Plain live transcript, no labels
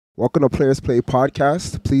Welcome to Players Play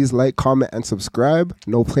Podcast. Please like, comment, and subscribe.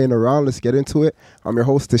 No playing around. Let's get into it. I'm your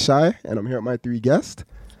host, Tashai, and I'm here with my three guests.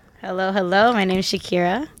 Hello, hello. My name is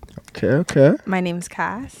Shaquira. Okay. My name's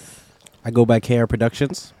Cass. I go by KR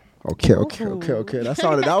Productions. Okay. That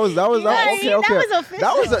sounded. That was okay.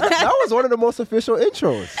 That was official. That was one of the most official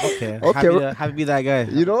intros. Okay. Happy to be that guy.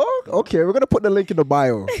 You know? Okay, we're gonna put the link in the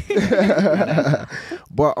bio.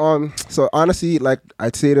 But so honestly, like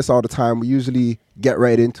I say this all the time, we usually get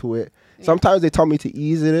right into it. Sometimes they tell me to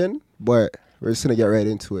ease it in, but we're just gonna get right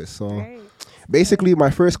into it. So basically,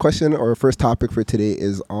 my first question or first topic for today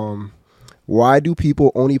is why do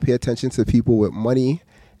people only pay attention to people with money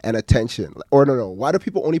and attention? Or no, why do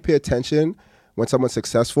people only pay attention when someone's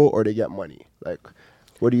successful or they get money? Like,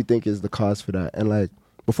 what do you think is the cause for that? And like,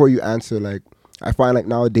 before you answer, like, I find like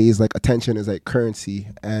nowadays, like attention is like currency,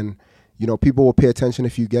 and you know, people will pay attention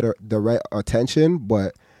if you get the right attention,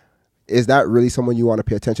 but is that really someone you want to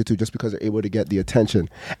pay attention to just because they're able to get the attention?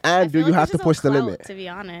 And do you have to push the limit? To be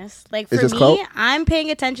honest, like It's for just me, clout? I'm paying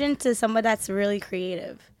attention to someone that's really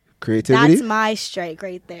creative. Creativity? That's my strike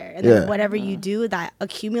right there. And Yeah. then whatever you do that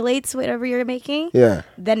accumulates whatever you're making, Yeah.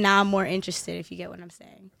 then now I'm more interested, if you get what I'm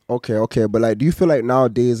saying. Okay. But like, do you feel like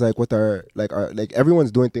nowadays, like with our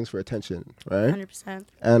everyone's doing things for attention, right? 100%.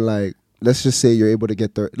 And like, let's just say you're able to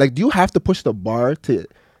get like, do you have to push the bar to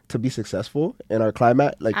be successful in our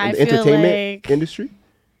climate, like in I the feel entertainment like- industry?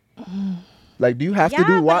 Like, do you have to Yeah,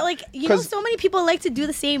 do what? but like, you know, so many people like to do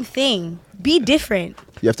the same thing. Be different.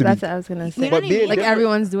 You have to That's be. what I was gonna You say. know But what I being mean? Like different-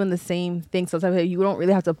 everyone's doing the same thing, so it's like you don't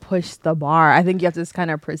really have to push the bar. I think you have to just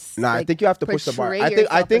kind of I think you have to push the bar. portray I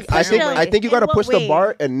think you got to In what push the way?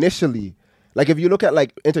 bar initially. Like if you look at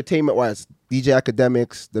like entertainment wise, DJ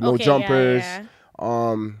Academics, the No Okay, Jumpers,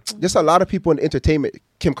 just a lot of people in entertainment,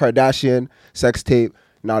 Kim Kardashian, Sex Tape.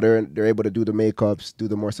 Now they're able to do the makeups, do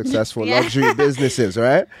the more successful Yeah. luxury businesses,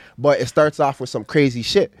 right? But it starts off with some crazy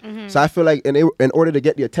shit. So I feel like in order to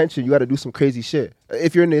get the attention, you got to do some crazy shit.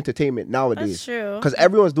 If you're in the entertainment nowadays, That's true. because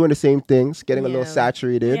everyone's doing the same things, getting a little Yeah.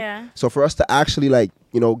 saturated. Yeah. So for us to actually like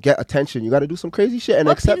get attention, you got to do some crazy shit and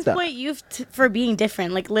What accept that. pinpoint you for being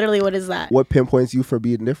different? Like, literally, what is that? What pinpoints you for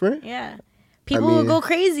being different? Yeah. People mean, will go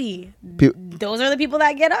crazy. pe- Those are the people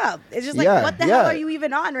that get up. It's just like, Yeah, what the yeah. hell are you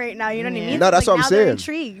even on right now? You know what I mean? No, that's Like, what I'm now they're saying.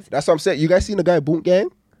 intrigued. That's what I'm saying. You guys seen the guy Boot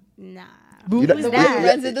Gang? Nah. You know- Who's The that? one who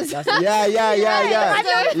runs into Yeah.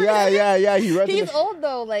 He runs. He's in the- old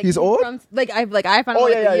though. Like He's old? From, I found. Oh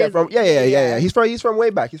out, yeah. years- Yeah. He's from way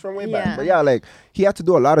back. Yeah. But yeah, like he had to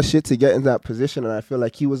do a lot of shit to get in that position, and I feel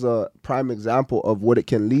like he was a prime example of what it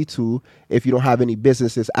can lead to if you don't have any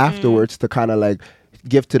businesses afterwards to kind of like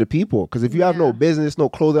give to the people. Because if you have no Yeah. business, no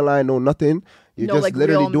clothing line, no nothing, you're No, just like,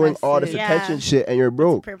 literally real doing all this message. attention Yeah. shit, and you're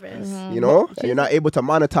broke. Purpose. You know, and you're not able to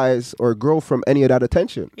monetize or grow from any of that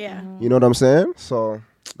attention. Yeah. You know what I'm saying? So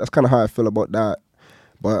that's kind of how I feel about that.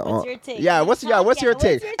 But What's your take? yeah, what's your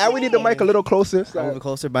take? And we need the mic a little closer. A little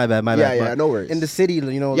closer. My bad. Yeah, But no worries. In the city,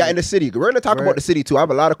 you know. Yeah, in the city. We're gonna talk We're- about the city too. I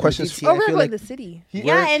have a lot of questions. GTA, Oh, I we're feel like like the city.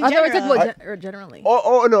 Yeah, in I thought we were talking general. about or generally.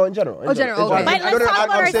 Oh, no, in general. Oh, general, okay. But let's talk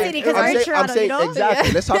about our city, 'cause we're in Toronto, you know?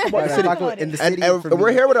 Exactly. Let's talk about the city. Talk about in the And, city. and for we're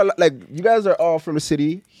me. here with like you guys are all from the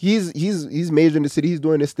city. He's major in the city. He's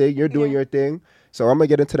doing his thing. You're doing your thing. So I'm gonna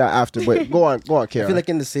get into that after. But go on, Kara. I feel like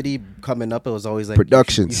in the city coming up, it was always like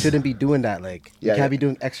Productions. You shouldn't be doing that. Like Yeah, you can't yeah. be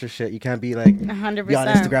doing extra shit. You can't be like 100%. be on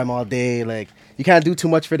Instagram all day. Like you can't do too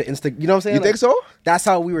much for the Insta. You know what I'm saying? You think so? That's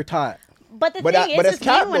how we were taught. But the But thing that's is,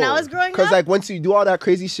 with me, when I was growing because up, like once you do all that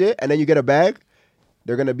crazy shit and then you get a bag,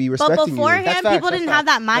 they're gonna be respecting but you. beforehand, That's facts, people that's didn't have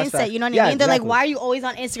that facts. That's mindset. facts. You know what Yeah, I mean? They're like, exactly. why are you always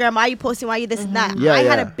on Instagram? Why are you posting? Why are you this and that? Yeah, I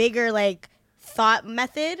had yeah. a bigger like thought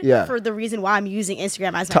method Yeah. for the reason why I'm using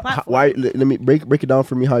Instagram as my platform. Why? Let me break it down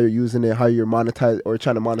for me how you're using it, how you're monetize or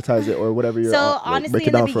trying to monetize it or whatever you're. So like, honestly, break it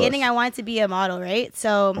in the down for us. beginning, I wanted to be a model, right?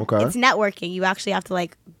 So Okay. it's networking. You actually have to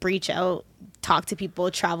like breach out, talk to people,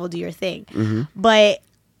 travel, do your thing. Mm-hmm. But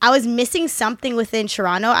I was missing something within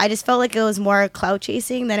Toronto. I just felt like it was more clout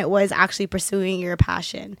chasing than it was actually pursuing your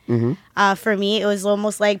passion. Mm-hmm. For me, it was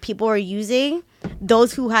almost like people were using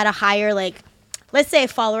those who had a higher like, let's say,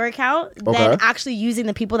 follower count Okay. than actually using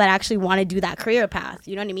the people that actually want to do that career path.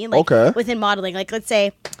 You know what I mean? Like Okay. within modeling, like let's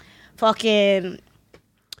say, fucking.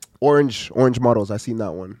 Orange models. I seen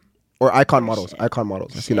that one. Or icon models. shit. Icon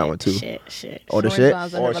models. I seen that one too. Shit. Oh, the Orange shit.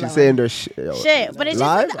 models, I Oh, never she's that saying one. there's shit. Yo. Shit, but it's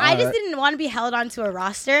Live? just I just Alright. didn't want to be held onto a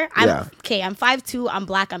roster. Yeah. I'm 5'2", I'm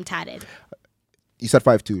black, I'm tatted. You said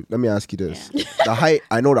 5'2". Let me ask you this: the height.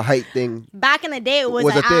 I know the height thing. Back in the day, it was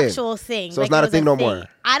Was an a thing. actual thing. So it's Like, not it a was thing no more.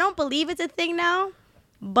 I don't believe it's a thing now,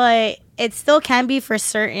 but it still can be for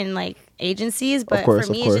certain like agencies. But course,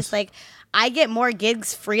 for me, of it's just course. like I get more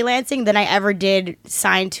gigs freelancing than I ever did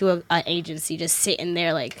signed to an agency, just sitting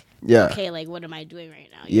there like, okay, like what am I doing right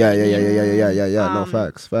now? No,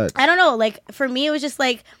 facts. I don't know. Like for me, it was just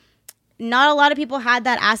like not a lot of people had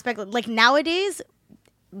that aspect. Like nowadays,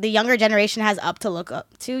 the younger generation has up to look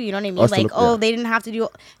up to. You know what I mean? Like, they didn't have to do.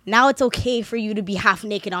 Now it's okay for you to be half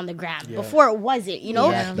naked on the gram. Yeah. Before it wasn't. You know,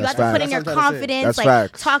 you have to put in your confidence.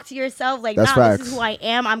 Like, talk to yourself. Like, this is who I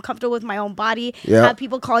am. I'm comfortable with my own body. Yep. Have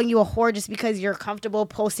people calling you a whore just because you're comfortable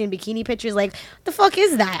posting bikini pictures. Like, what the fuck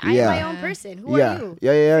is that? I'm my own person. Who are you?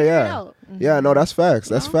 Yeah. No, that's facts.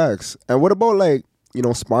 That's facts. And what about like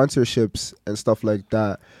sponsorships and stuff like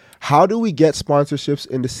that? How do we get sponsorships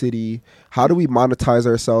in the city? How do we monetize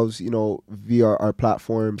ourselves, via our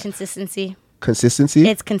platforms? Consistency.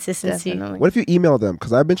 It's consistency. Definitely. What if you email them?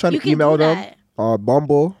 Because I've been trying to email them.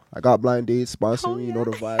 Bumble. I got blind dates, sponsor me, the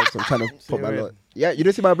vibes. I'm trying to put my little... Yeah, you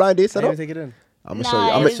didn't see my blind date setup? I didn't take it in. I'm gonna show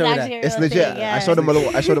you. I'm gonna show you that. It's legit. Yeah. I showed them a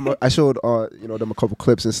little. I showed them a couple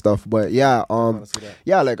clips and stuff. But yeah,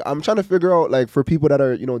 like I'm trying to figure out like for people that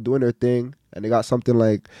are doing their thing and they got something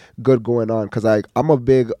like good going on. Cause like I'm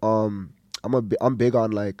big on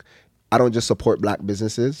like I don't just support black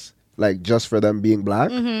businesses. Like just for them being black,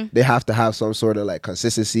 they have to have some sort of like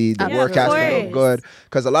consistency. The work has to look good.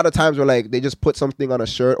 Because a lot of times we're like they just put something on a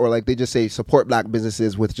shirt or like they just say support black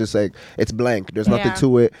businesses with just like it's blank. There's nothing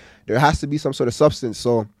to it. There has to be some sort of substance.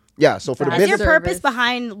 So yeah, so for the business, it's your purpose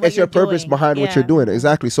behind what it's your purpose behind what you're doing.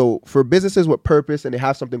 Exactly. So for businesses with purpose and they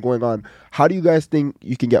have something going on, how do you guys think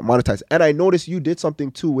you can get monetized? And I noticed you did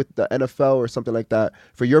something too with the NFL or something like that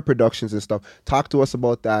for your productions and stuff. Talk to us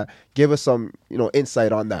about that. Give us some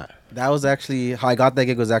insight on that. That was actually how I got that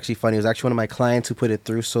gig. Was actually funny. It was actually one of my clients who put it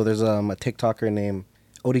through. So there's a TikToker named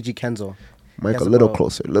ODG Kenzo. Mike, a little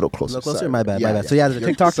closer. Sorry. My bad. So yeah, there's a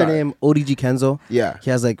TikToker named ODG Kenzo. Yeah.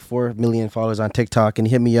 He has like 4 million followers on TikTok, and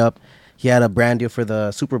he hit me up. He had a brand deal for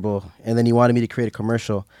the Super Bowl, and then he wanted me to create a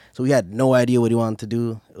commercial. So we had no idea what he wanted to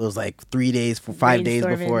do. It was like 5 days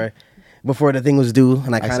before the thing was due,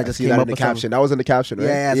 and I kind of just came up with the caption. That was in the caption, right?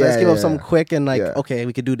 Yeah. So I just came up with something quick and like, okay,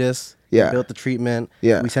 we could do this. Yeah. We built the treatment.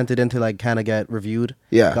 Yeah. We sent it in to like kind of get reviewed.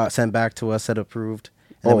 Yeah. Got sent back to us, said approved.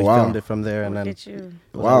 And then we filmed it from there, and then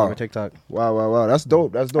over TikTok. Wow, that's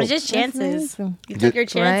dope. It's just chances. You took your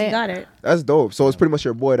chance, you got it. That's dope. So it's pretty much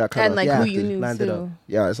your boy that kind of like who you knew too.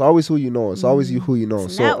 Yeah, it's always who you know. It's always who you know.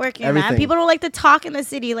 So networking, man. People don't like to talk in the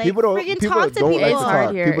city. Like people don't talk to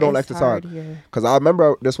people. People don't like to talk. Because I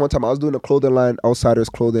remember this one time I was doing a clothing line, Outsiders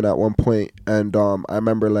Clothing, at one point, and I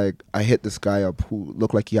remember like I hit this guy up who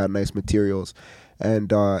looked like he had nice materials,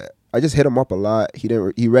 and I just hit him up a lot. He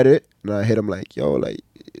read it, and I hit him like, yo, like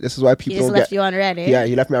this is why people don't left you on Reddit. Yeah,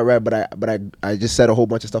 he left me on Reddit, but I just said a whole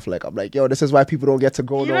bunch of stuff like I'm like, yo, this is why people don't get to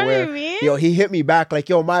go nowhere. Know what I mean? Yo, he hit me back like,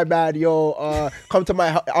 yo, my bad, yo, come to my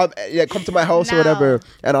house or whatever.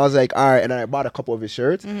 And I was like, all right, and I bought a couple of his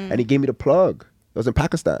shirts, and he gave me the plug. It was in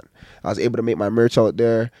Pakistan. I was able to make my merch out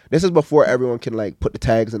there. This is before everyone can like put the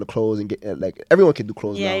tags in the clothes and get like everyone can do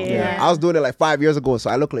clothes now. Yeah. I was doing it like 5 years ago, so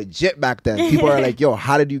I look legit back then. People are like, "Yo,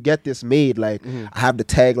 how did you get this made?" Like, I have the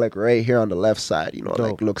tag like right here on the left side.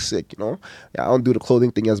 Like looks sick. Yeah, I don't do the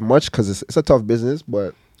clothing thing as much because it's a tough business,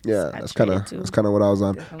 but yeah, that's kind of what I was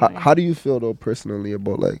on. How do you feel though personally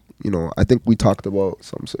about like I think we talked about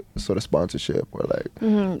some sort of sponsorship or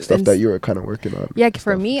like stuff that you were kind of working on. Yeah,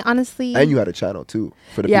 for me, honestly, and you had a channel too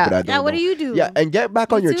for the people that don't know. What do you do? Yeah, and get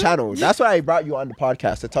back on your channel. That's why I brought you on the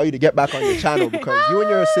podcast to tell you to get back on your channel because you and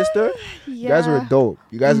your sister, you guys were dope.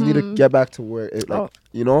 You guys need to get back to where it like.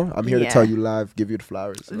 I'm here to tell you live, give you the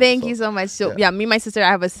flowers. Thank you so much. So me and my sister, I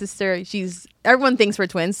have a sister. Everyone thinks we're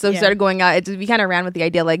twins. So we started going out. We kind of ran with the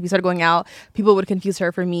idea. Like we started going out. People would confuse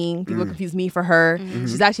her for me. People would confuse me for her.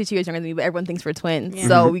 She's actually 2 years younger than me, but everyone thinks we're twins. Yeah.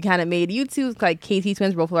 So we kind of made YouTube like KT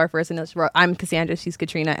twins. Both of our first initials. I'm Cassandra. She's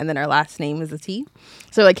Katrina. And then our last name is a T.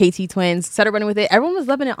 So like KT twins. Started running with it. Everyone was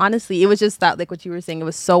loving it. Honestly, it was just that like what you were saying. It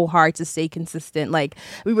was so hard to stay consistent. Like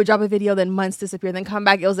we would drop a video, then months disappear, then come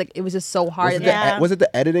back. It was just so hard. Was it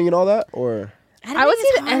the editing and all that, or? I would say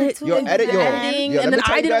the editing, and then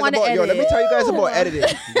I didn't want to edit. Let me tell you guys about editing.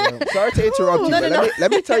 Sorry to interrupt you, but let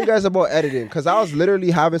me tell you guys about editing because I was literally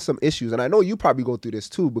having some issues, and I know you probably go through this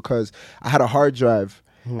too because I had a hard drive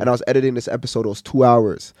and I was editing this episode. It was 2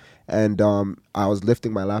 hours, and I was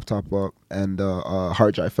lifting my laptop up, and a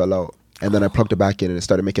hard drive fell out. And then I plugged it back in and it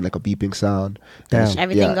started making like a beeping sound.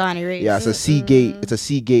 Everything gone erased. Yeah, it's a Seagate. It's a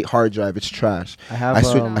Seagate hard drive. It's trash. I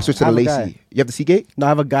switched to the Lacy. You have the Seagate? No, I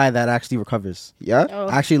have a guy that actually recovers. Yeah?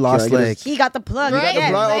 I actually lost like... He got the plug. Right? You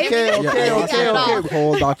got the plug? Okay.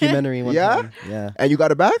 Whole documentary one time. Yeah? And you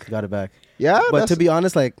got it back? Got it back. Yeah? But to be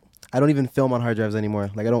honest, like, I don't even film on hard drives anymore.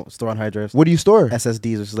 Like I don't store on hard drives. What do you store?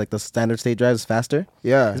 SSDs, which is like the standard state drives, faster.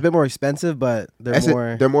 Yeah, it's a bit more expensive, but they're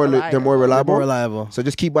more reliable. More reliable. So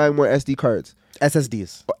just keep buying more SD cards.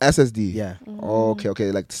 SSDs. Oh, SSD. Yeah. Oh,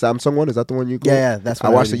 okay. Like the Samsung one, is that the one you go? Yeah. That's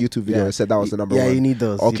what I watched a YouTube video. It said that was the number one. Yeah, you need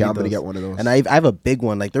those. Okay, I'm gonna get one of those. And I have a big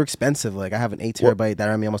one. Like they're expensive. Like I have an 8 terabyte that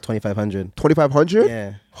ran me almost 2,500. 2,500?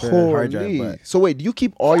 Yeah. Holy. Hard drive, but so wait, do you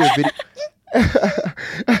keep all your video?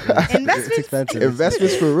 Investments. Expensive.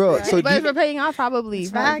 Investments for real. Right. So but if we're paying off, probably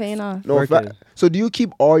paying off. No, so do you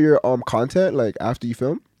keep all your content like after you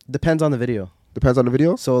film? Depends on the video. Depends on the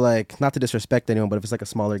video. So like, not to disrespect anyone, but if it's like a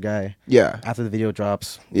smaller guy, after the video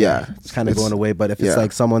drops, it's kind of going away. But if it's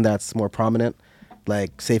like someone that's more prominent,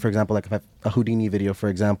 like say for example, like if I have a Houdini video, for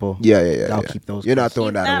example, I'll keep those. You're not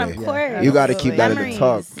throwing that away. Of course. You got to keep that in the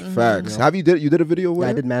tub. Facts. Have you did a video with?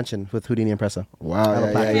 Yeah, I did Mansion with Houdini and Pressa. Wow.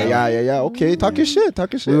 Yeah. Okay, talk your shit.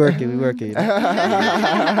 We work it.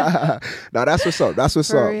 Now that's what's up. But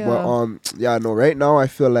right now I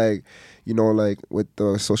feel like, like with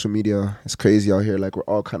the social media, it's crazy out here. Like we're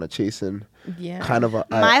all kind of chasing kind of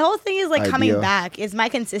my whole thing is like idea. Coming back is my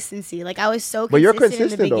consistency. Like I was so but you're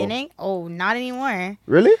consistent in the though. beginning. Oh, not anymore.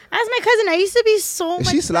 Really? As my cousin, I used to be so much Is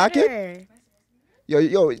she slacking? better.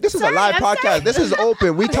 Yo, this is a live podcast. Sorry. This is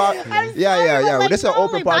open. We talk. Yeah. Like, this is an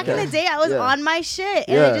open podcast. Back in the day, I was on my shit,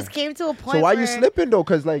 and it just came to a point. So why where you slipping though?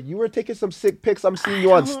 Because like you were taking some sick pics. I'm seeing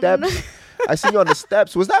you on steps. I see you on the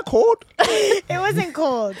steps. Was that cold? It wasn't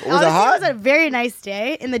cold. Was it hot? It was a very nice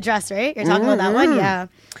day in the dress, right? You're talking about that one? Yeah.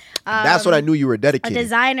 That's what I knew you were dedicated. A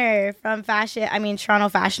designer from Toronto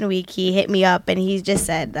Fashion Week, he hit me up and he just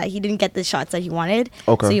said that he didn't get the shots that he wanted.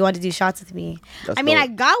 Okay. So he wanted to do shots with me. That's dope. I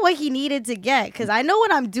got what he needed to get because I know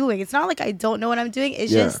what I'm doing. It's not like I don't know what I'm doing.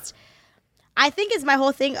 It's just... I think it's my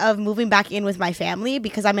whole thing of moving back in with my family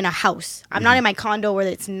because I'm in a house. I'm not in my condo where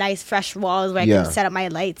it's nice, fresh walls where I can set up my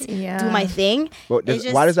lights, do my thing. But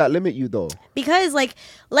why does that limit you though? Because like,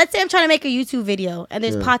 let's say I'm trying to make a YouTube video and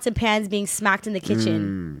there's pots and pans being smacked in the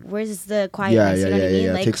kitchen. Where's the quietness? You know what I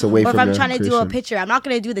mean? Like, takes away or from if I'm trying to do a picture, I'm not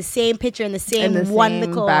going to do the same picture in the same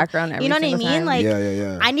little background. You know what I mean? Time. Like,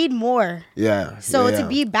 I need more. So to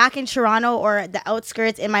be back in Toronto or the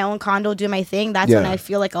outskirts in my own condo doing my thing, that's when I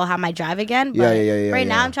feel like I'll have my drive again. But right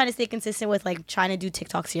now I'm trying to stay consistent with like trying to do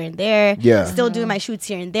TikToks here and there. Still doing my shoots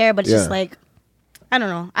here and there, but it's just like, I don't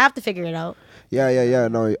know. I have to figure it out.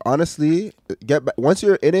 No, honestly, once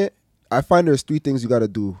you're in it, I find there's 3 things you got to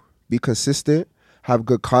do. Be consistent, have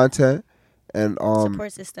good content, and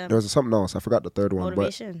support system. There was something else. I forgot the third one.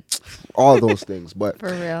 Motivation. But all those things. But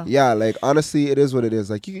for real. Yeah, like honestly, it is what it is.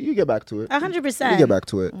 Like you get back to it. 100%. You get back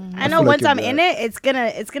to it. I know once I'm in it, it's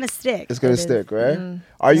gonna stick. It's gonna stick, right?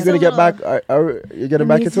 Are you gonna get back? Are you getting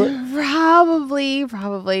back into it? Probably.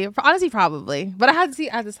 Honestly, probably. But I have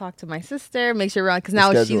to talk to my sister, make sure because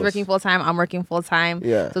now she's working full time, I'm working full time.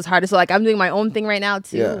 Yeah. So it's harder. So like I'm doing my own thing right now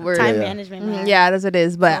too. Yeah. Time management. Yeah, that's what it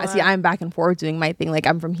is. But I'm back and forth doing my thing. Like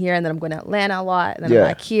I'm from here and then I'm going to Atlanta a lot and then I'm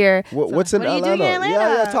back here. What's in Atlanta? What are you doing in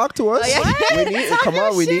Atlanta? Yeah, talk to us. Come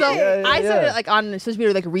on, we need. So I started like on social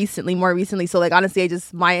media like more recently. So like honestly,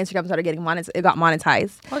 my Instagram started getting monetized. It got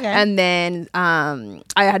monetized. Okay. And then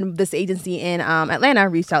I had this agency in Atlanta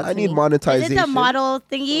reached out to me. I need monetization. Is it the model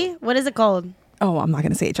thingy? What is it called? Oh, I'm not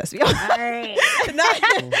gonna say it. Trust me. All right.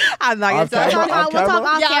 I'm not gonna say it. We'll talk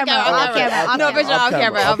off camera.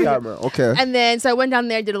 Off camera. Okay. And then so I went down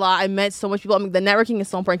there, did a lot. I met so much people. I mean, the networking is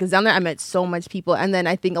so important because down there I met so much people. And then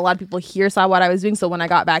I think a lot of people here saw what I was doing. So when I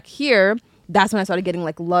got back here, that's when I started getting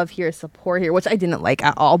like love here, support here, which I didn't like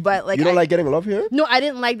at all. But like, you don't like getting love here? No, I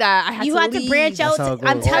didn't like that. I had to branch out.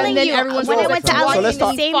 I'm telling you, everyone's when I went to LA,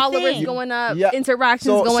 the same followers thing. going up,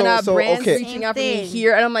 interactions going up, brands reaching out for me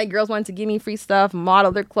here, and I'm like, girls wanted to give me free stuff,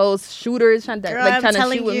 model their clothes, shooters trying to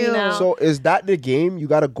shoot with me now. So is that the game? You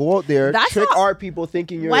got to go out there, trick our people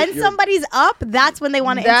thinking you're. When somebody's up, that's when they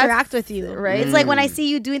want to interact with you, right? It's like when I see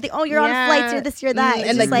you doing things. Oh, you're on flights, you're this, you're that,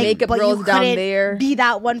 and like makeup girls down there. Be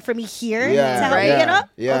that one for me here to help me get up.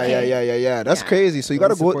 Yeah. That's crazy. So you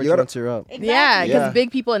gotta go. You gotta cheer up. Exactly. Yeah, because big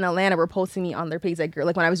people in Atlanta were posting me on their page. Like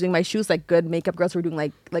when I was doing my shoots, like good makeup girls were doing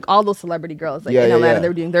like all those celebrity girls like in Atlanta. They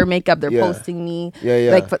were doing their makeup. They're posting me.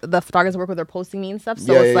 Like the photographers I work with, they're posting me and stuff.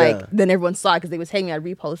 So it's like then everyone saw it because they was tagging me. I'd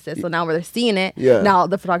repost it. So now where they're seeing it. Now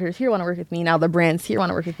the photographers here want to work with me. Now the brands here want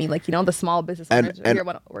to work with me. Like the small business owners here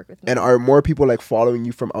want to work with me. And are more people like following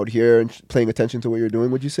you from out here and paying attention to what you're doing?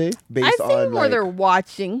 Would you say? I think more they're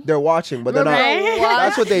watching. They're watching, but they're not.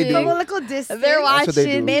 That's what they do. From a little distance. They're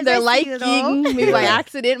watching. They're liking. Maybe by Yeah.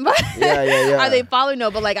 accident. But Yeah. are they following?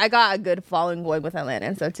 No, but like I got a good following going with Atlanta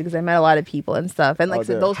and stuff too because I met a lot of people and stuff. And like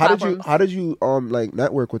so those platforms. How did you like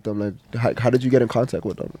network with them? Like how did you get in contact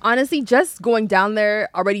with them? Honestly, just going down there,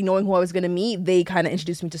 already knowing who I was gonna meet, they kind of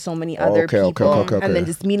introduced me to so many other people, okay. and then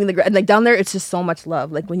just meeting and like down there, it's just so much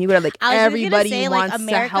love. Like when you go to like everybody wants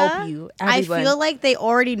to help you. Everyone. I feel like they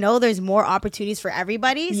already know there's more opportunities for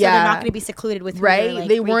everybody, so they're not gonna be secluded with right. Like,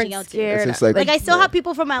 they weren't scared. Like I still have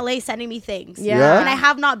people from LA sending me things. Yeah. And I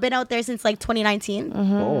have not been out there since like 2019.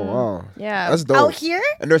 Mm-hmm. Oh wow. Yeah. That's dope. Out here?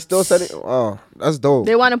 And they're still sending. Oh, that's dope.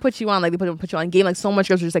 They want to put you on, like they put you on game. Like so much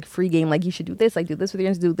girls are just like free game. Like you should do this. Like do this with your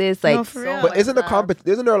friends. Do this. Like. No, for real. But isn't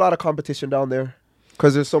there a lot of competition down there?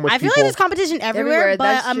 Because there's so much. I feel like there's competition everywhere,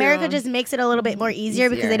 but America just makes it a little bit more easier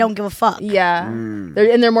because they don't give a fuck. Yeah,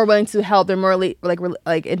 they're more willing to help. They're more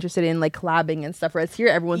like interested in like collabing and stuff. Whereas here,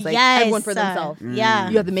 everyone's like everyone for themselves. Yeah,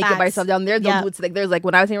 you have to make it by yourself. Down there, they'll do it. Like there's like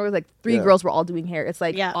when I was here, it was like 3 girls were all doing hair. It's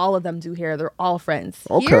like all of them do hair. They're all friends.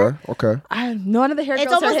 Okay. None of the hair. It's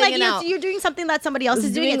girls almost are like hanging out. you're doing something that somebody else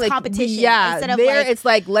is doing. It's like, competition. Yeah, instead of there like, it's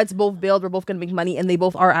like let's both build. We're both gonna make money, and they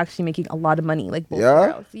both are actually making a lot of money. Like both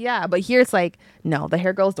girls. Yeah, but here it's like no, the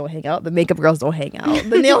hair girls don't hang out. The makeup girls don't hang out.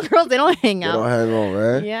 The nail girls they don't hang out. They don't hang out,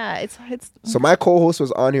 right? Yeah, it's. So my co-host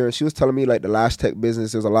was on here and she was telling me like the lash tech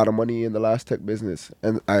business. There's a lot of money in the lash tech business,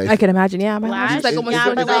 and I can imagine. Yeah, my lash is like is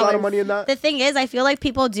there a lot of money in that? The thing is, I feel like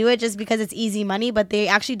people do it just because it's easy money, but they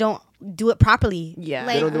actually don't do it properly. Yeah,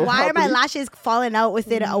 like why are my lashes falling out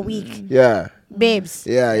within a week? Yeah. Babes.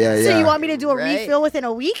 Yeah. So you want me to do a refill within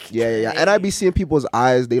a week? Yeah. And I be seeing people's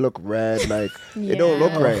eyes; they look red, like it don't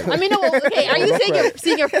look right. I mean, no. Okay, are you saying you're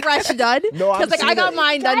seeing your fresh done? No, because like I got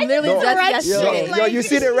mine done literally just yesterday. Yo, you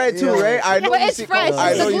seen it red too, right? I know. But it's fresh.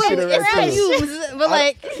 I know you seen it red too. But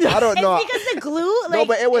like, I don't know. It's because the glue. No,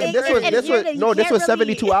 but it was this was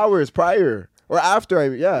 72 hours prior. Or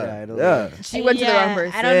after, yeah. She went to the wrong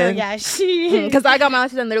person. I don't know. Yeah, she. Because I got my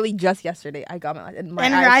lashes done literally just yesterday. I got my lashes, and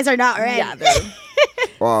her eyes are not red. Yeah,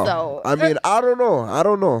 wow. So I mean, I don't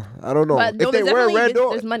know. But if they were red,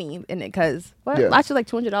 though, there's money in it because lashes like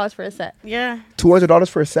 $200 for a set. Yeah. $200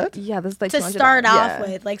 for a set? Yeah, this is like to start off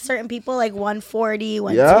with. Like certain people like $140,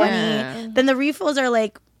 $120. Yeah. Then the refills are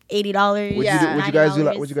like $80.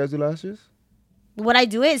 Would you guys do lashes? Would I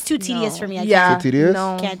do it? It's too tedious for me. Too tedious?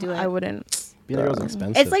 No, can't do it. I wouldn't. Being a girl's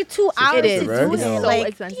expensive. It's like 2 hours to do it. So like,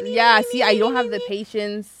 expensive. Yeah, see, I don't have the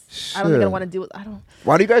patience. I don't think I want to do it. I don't.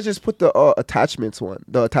 Why do you guys just put the attachments one?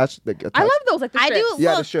 I love those. Like the strips.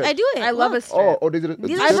 The strip. I do it. I love a strip.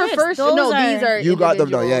 These I prefer. These are. You got them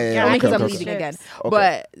though. Yeah. Only because I'm leaving again.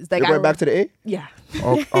 But like, you're going back to the A. Yeah.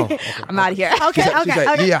 Okay. I'm out of here.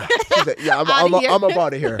 Okay. Yeah. I'm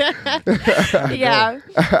about it here. Yeah.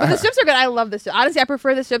 But the strips are good. I love the strips. Honestly, I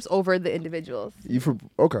prefer the strips over the individuals.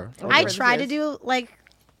 Okay. I try to do like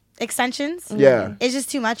extensions. Yeah. It's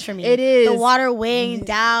just too much for me. It is. The water weighing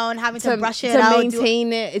down, having to brush it to out.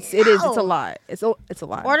 maintain it. It's a lot. It's a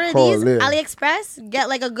lot. Order these AliExpress, get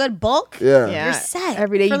like a good bulk. Yeah. You're set.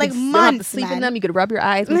 Every day for you like can months. Sleep in them. You could rub your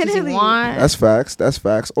eyes as you want. That's facts.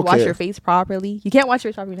 Okay. Wash your face properly. You can't wash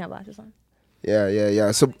your face properly when you have lashes on.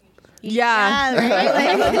 Yeah. So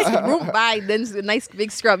right? Like this room by then a nice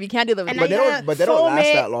big scrub. You can't do them. But they don't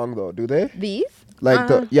last that long though, do they? These? Like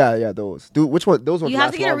those. Which one? Those ones. You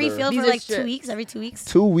have to get longer. a refill These for like strips. 2 weeks. Every 2 weeks.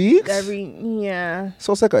 2 weeks.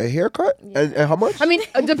 So it's like a haircut. Yeah. And how much? I mean,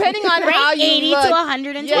 depending on how you 80 look. to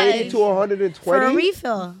 120. 80 to 120 for a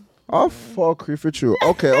refill. Oh fuck, for true.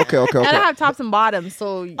 Okay. And I have tops and bottoms,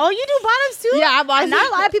 so. Oh, you do bottoms too? Yeah, I've always. Not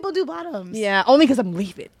a lot of people do bottoms. Yeah, only because I'm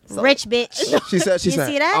leaving. So. Rich bitch. She said. See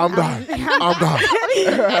that? I'm gone.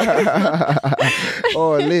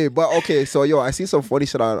 Oh, Lee. But okay, so I see some funny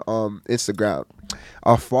shit on Instagram.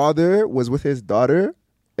 A father was with his daughter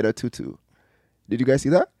in a tutu. Did you guys see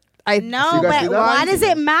that? No, but why does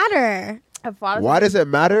it matter? Why does it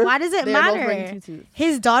matter? Why does it matter?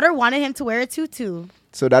 His daughter wanted him to wear a tutu.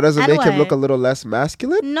 So that doesn't make him look a little less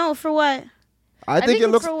masculine? No, for what? I think it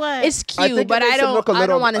looks. For what? It's cute, but I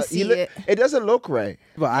don't want to see it. It doesn't look right.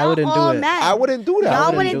 But I wouldn't do it. Men. I wouldn't do that.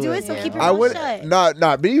 Y'all wouldn't do it, so keep your mouth shut. Nah.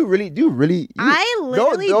 But do you really? I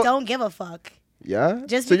literally don't give a fuck. Yeah.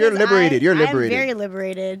 Just so you're liberated. You're liberated. I'm very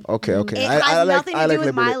liberated. Okay. It has nothing to do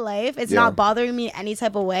with my life. It's not bothering me any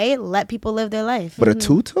type of way. Let people live their life. But a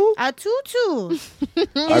tutu? A tutu.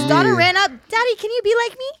 His daughter ran up. Daddy, can you be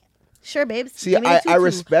like me? Sure, babes. See, I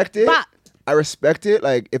respect it. I respect it.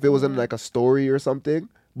 Like if it was in like a story or something.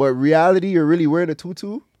 But reality, you're really wearing a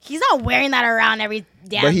tutu. He's not wearing that around every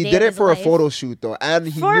damn day. But he did it for a photo shoot though, and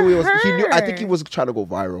he knew it was. I think he was trying to go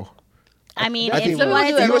viral. I mean, I if think you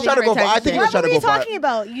wanted to he was trying to go. I think he was what trying to were you go. talking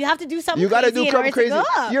about? You have to do something. You got to do crazy something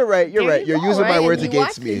crazy. You're right. You're right. You're using my words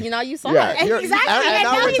against me. You know, you saw Yeah, it. Exactly. And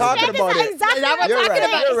now we're talking about it. Exactly. Now we're You're talking right.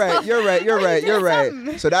 about You're right. You're right. You're right. You're right.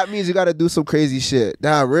 something. So that means you got to do some crazy shit.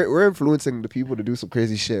 Nah, we're influencing the people to do some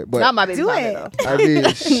crazy shit. But Not my baby Do father, it. though. I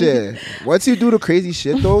mean, shit. Once you do the crazy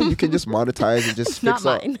shit, though, you can just monetize and just Not fix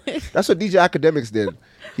up. mine. That's what DJ Academics did.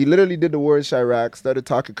 He literally did the war in Chirac, started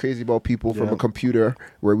talking crazy about people from a computer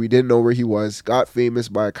where we didn't know where he was, got famous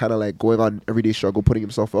by kind of like going on everyday struggle, putting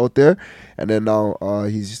himself out there, and then now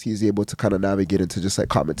he's able to kind of navigate into just like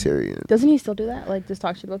commentary. And, Doesn't he still do that? Like, just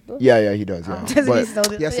talk shit about people? yeah, he does. Yeah. Doesn't he still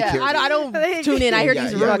do he has Yeah, security. I don't tune in. I heard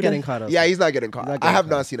he's You're not rude. getting caught up. Yeah, he's not getting caught. I have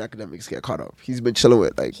not seen Academics get caught up. He's been chilling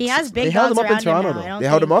with like. He has They big held dogs him up in around Toronto, him now. though. I don't They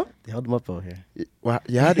held him think- up. They held him up out here. Well,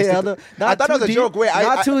 yeah, They held him- I not thought it was too a deep, joke. Wait,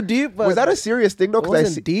 not too deep, but was that a serious thing though? it 'Cause I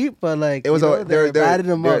wasn't see, deep, but like it was. they're batting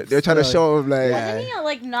him up. They're trying to show him like. Yeah. Wasn't he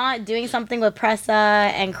like not doing something with Pressa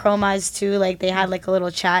and Chromas too? Like they had like a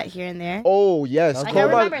little chat here and there. Oh yes, I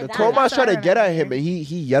can't remember that. Chroma's That's trying what to I get at remember. him, and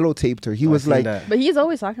he yellow taped her. He I've was seen like, that. But he's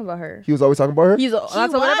always talking about her. he was always talking about her. That's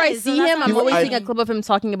whenever I was, see so that's him, what I'm I'm always saying. seeing a clip of him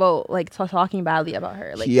talking about like talking badly about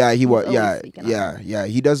her. Like, Yeah, he he's was. always Yeah, speaking on yeah, her. yeah.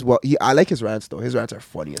 He does well. I like his rants though. His rants are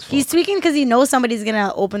funny as fuck. He's tweaking because he knows somebody's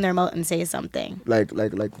gonna open their mouth and say something. like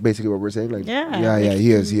basically what we're saying. Like Yeah. yeah.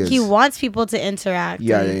 He is. He wants people to interact.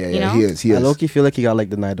 Yeah. You know? He is. I low-key feel like he got like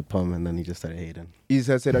denied the poem and then he just started hating. He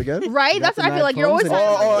said that again. Right? That's what I feel like. You're always Oh,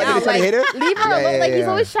 talking and then he tried to hate her? leave her Yeah, alone. yeah, Like, he's yeah.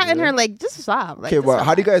 always chatting her, like, just stop. Like, Okay, just but stop.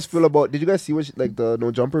 how do you guys feel about? Did you guys see what like the no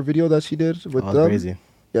jumper video that she did with Oh, them? crazy.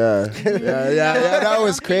 Yeah. That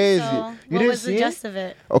was crazy. So, You what didn't was see the it? gist of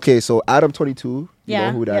it? Okay, so Adam 22, you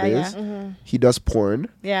Yeah, know who that yeah, is. yeah. He does porn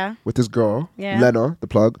Yeah. with this girl, Yeah. Lena, the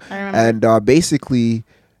plug, I remember. and basically,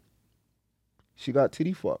 she got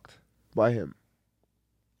titty fucked by him.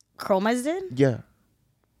 Chromas did? Yeah.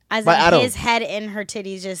 As By in Adam. his head in her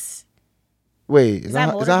titties just. Wait, is that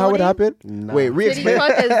that how it motorboating? happened? Nah. Wait, Titty re-explain.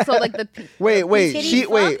 fuck is so like the Wait, Titty she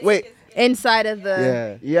fuck? wait. inside of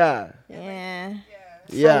the Yeah. yeah.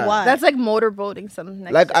 Yeah. what? That's like motorboating something.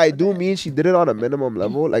 next Like to I it. do mean she did it on a minimum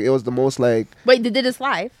level. Like it was the most like Wait, they did this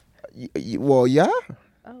live? well, yeah.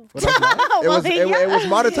 Oh. It was it was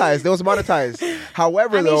monetized. It was monetized.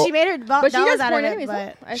 However, I mean, though, she made her But she dollars does out porn of it, anyways.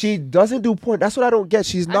 but I- she doesn't do porn. That's what I don't get.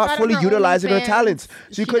 She's I not thought fully on her utilizing her OnlyFans, talents.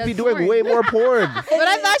 She could does be doing porn. way more porn. But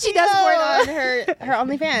I thought she does porn on her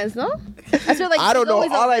OnlyFans, no? I feel like I don't she's know.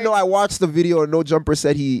 always All out I there. know, I watched the video and No Jumper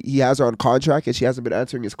said he has her on contract and she hasn't been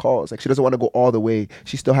answering his calls. Like she doesn't want to go all the way.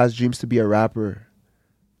 She still has dreams to be a rapper,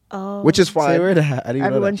 oh, which is Say fine. word. I didn't even know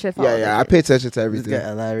Everyone that. should follow Yeah. I pay attention to everything. This guy,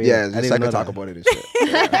 hilarious. Yeah, I just didn't so I even can know talk that. about it and shit.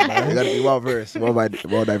 Yeah, you gotta be well versed,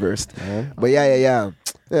 well diverse. But yeah.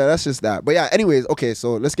 Yeah, that's just that. But yeah, anyways, okay,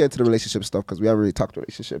 so let's get into the relationship stuff because we haven't really talked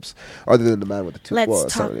relationships other than the man with the two. Let's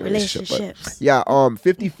it's not talk really a relationship, but- relationships. Yeah,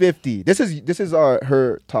 50-50. This is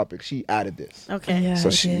her topic. She added this. Okay. Yeah, So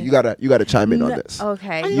okay. you gotta chime in on this.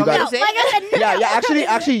 Okay. You You gotta- gotta say? Like I said, Yeah.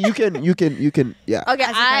 Actually, you can. Yeah. Okay,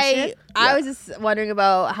 Ask a question? I was just wondering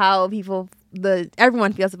about how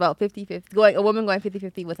everyone feels about 50-50, a woman going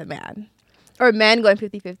 50-50 with a man. Or a man going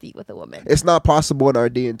 50-50 with a woman. It's not possible in our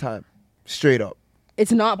day and time. Straight up.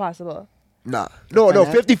 It's not possible. Nah. No.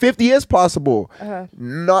 50-50 is possible. Uh-huh.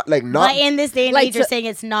 Not but in this day and Like age, you're to- saying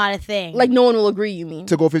it's not a thing. Like, no one will agree, you mean?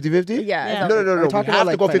 to go 50-50? Yeah. Yeah. No. Are We you talking have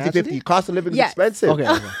about, to go like, 50-50. financially? Cost of living is Yes. expensive. Okay.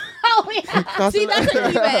 oh yeah. See, that's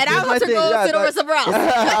what you meant. And I want to go Yeah, sit over somewhere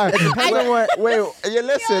else. Depends on what. Wait, yeah,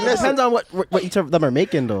 listen. Depends on what each of them are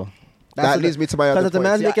making though. That leads me to my other Because if the point.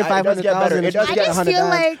 man's Yeah, making it does get better. 500,000, It does I get just 100 feel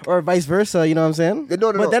bands, like- or vice versa. You know what I'm saying?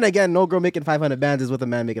 No. But then again, no girl making 500 bands is with a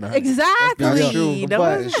man making 100. Exactly. That's true. No That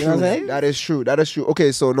one- is You know what I'm true. saying? That is true.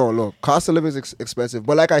 Okay, so no, look, cost of living is expensive.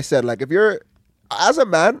 But like I said, like if you're as a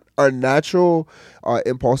man, our natural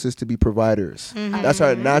impulse is to be providers. That's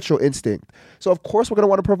our natural instinct. So of course we're gonna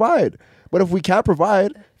want to provide. But if we can't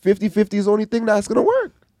provide, 50-50 is the only thing that's gonna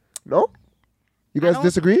work. No? You guys don't-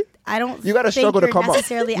 disagree? I don't. You gotta think struggle to you're come up.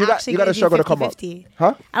 necessarily You got- actually you gotta gonna do struggle to come up. 50-50.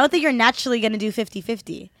 Huh? I don't think you're naturally going to do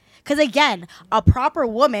 50-50. Because again, a proper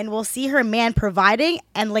woman will see her man providing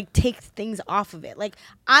and like take things off of it. Like,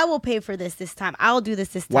 I will pay for this time. I will do this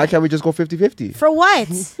time. Why can't we just go 50-50? For what?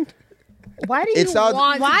 Why do It you sounds-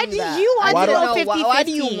 want to Why do do that? you want I to don't go know. Why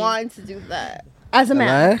do you 50-50? want to do that? As a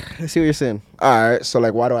man. Am I see what you're saying? All right, so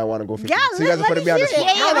like why do I want to go 50-50? Yeah, So you guys are let putting me me on the hear it.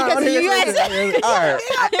 spot. Yeah, because you guys-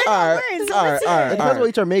 All right. It depends what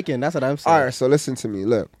each are making. That's what I'm saying. All right, so listen to me.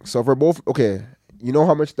 Look, so if we're both okay, you know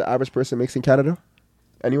how much the average person makes in Canada?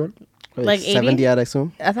 Anyone? Wait, Like 80? 70, I'd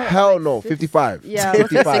assume. I thought Hell no, 55. Yeah,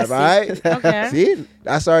 55, all right? Okay. See?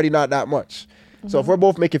 That's already not that much. So if we're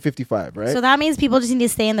both making 55, right? So that means people just need to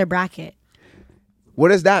stay in their bracket. What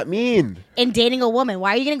does that mean? In dating a woman,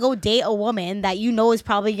 why are you gonna go date a woman that you know is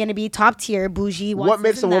probably gonna be top tier, bougie? What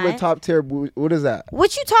makes a woman top tier? What is that?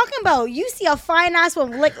 What you talking about? You see a fine ass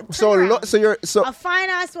woman like a fine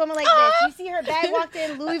ass woman like this. You see her bag walked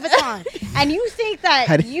in Louis Vuitton, and you think that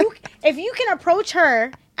if you can approach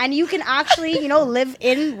her and you can actually live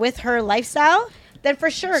in with her lifestyle, then for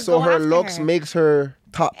sure. So her looks makes her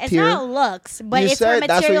top it's tier. It's not looks, but it's her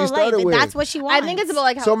material life, and that's what she wants. I think it's about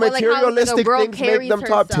like how so materialistic how things make them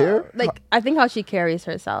top tier. Like I think how she carries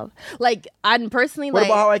herself. Like I'm personally what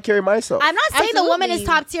about how I carry myself? I'm not saying the woman is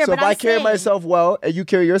top tier, so but if I carry myself well and you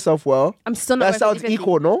carry yourself well, I'm still not. That sounds 50-50.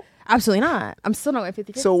 equal, no? Absolutely not. I'm still not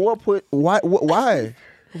 50-50. So why?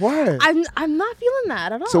 Why? I'm not feeling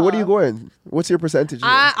that at all. So what are you going? What's your percentage?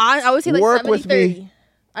 I would say like work 70-30. with me.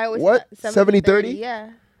 I always what 70-30? Yeah,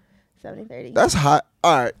 70-30. That's hot.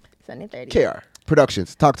 All right. 70-30. KR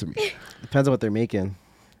Productions, talk to me. Depends on what they're making.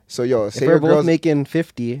 So yo, if we're both making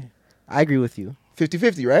 50, I agree with you.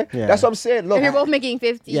 50-50, right? Yeah. That's what I'm saying. Look, if you're both making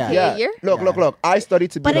 50 a year. Look. I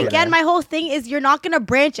studied to be. But again, my whole thing is you're not gonna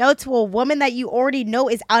branch out to a woman that you already know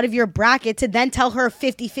is out of your bracket to then tell her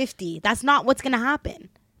 50-50. That's not what's gonna happen.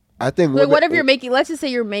 I think. Like, what if you're making? Let's just say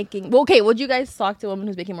you're making. Well, okay. Would you guys talk to a woman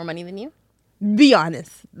who's making more money than you? Be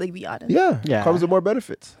honest. Like, be honest. Yeah. Comes with more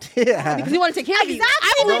benefits. Yeah. Because you want to take care of you. No.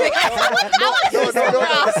 Listen. I'm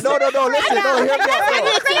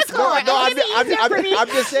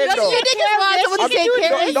just saying though. You think it's wrong someone to take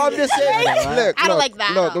care of you? No, I'm just saying. Look. I don't like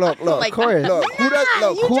that. Look. Like you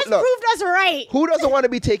just proved us right. Who doesn't want to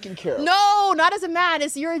be taken care of? No, not as a man.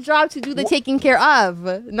 It's your job to do the taking care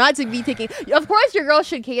of, not to be taking. Of course, your girl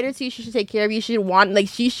should cater to you. She should take care of you. She should want, like,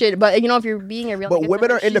 she should. But if you're being a real. But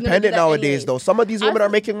women are independent nowadays, though. Some of these women are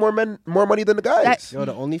making more money than the guys. Yo,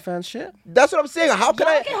 the OnlyFans shit. That's what I'm saying. How can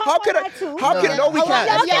I? No, we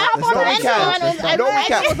can't. No,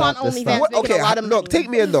 we can't. Okay, look, take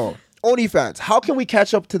me in though. OnlyFans. How can we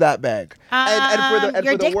catch up to that bag? And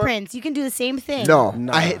your dick prints. You can do the same thing. No.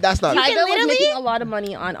 That's not. Tiger was making a lot of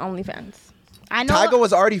money on OnlyFans. I know. Tiger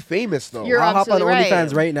was already famous though. I'll hop on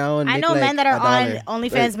OnlyFans right now and I know men that are on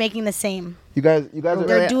OnlyFans making the same. You guys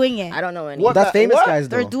they're doing it. I don't know any. That's famous guys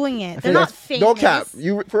though. They're doing it. They're not famous. No cap.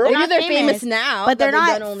 You for real? They're famous now, but they're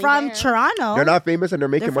not from Toronto. They're not famous and they're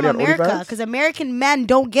making money on OnlyFans. Because American men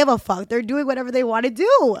don't give a fuck. They're doing whatever they want to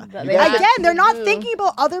do. Again, they're not thinking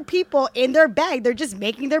about other people in their bag. They're just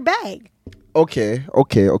making their bag. Okay. I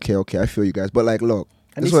feel you guys, but like, look.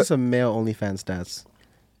 I need some male OnlyFans stats.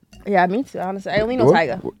 Yeah, me too. Honestly, I only know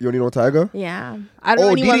Tiger. You only know Tiger? Yeah, I don't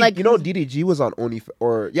know anyone like. DDG was on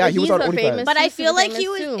OnlyFans, he was on OnlyFans. But I feel like he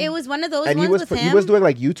was. It was one of those. And ones with him. he was doing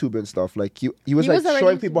like YouTube and stuff. Like he was like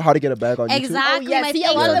showing people how to get a bag on YouTube. Exactly. Oh, see,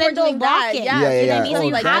 a lot of them are doing that. Yeah. So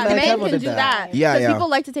like men can do that. Yeah. People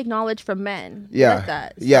like to take knowledge from men. Yeah. Like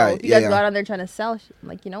that. So if you guys go out on there trying to sell,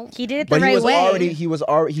 he did it the right way.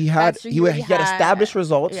 He had established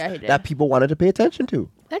results that people wanted to pay attention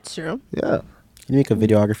to. That's true. Yeah. You make a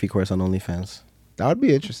videography course on OnlyFans. That would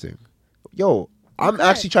be interesting. Yo, I'm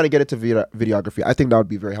actually trying to get into videography. I think that would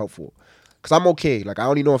be very helpful. Because I'm okay. Like, I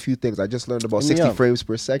only know a few things. I just learned about 60 frames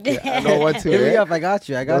per second. I know what to do. Hit me up. I got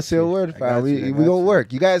you. That's your word, fam. We going to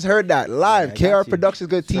work. You guys heard that. Live. KR Productions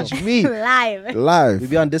going to teach me. Live. We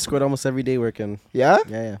be on Discord almost every day working. Yeah?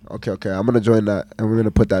 Yeah. Okay. I'm going to join that. And we're going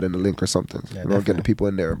to put that in the link or something. Yeah, we're going to get the people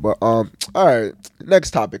in there. But, all right.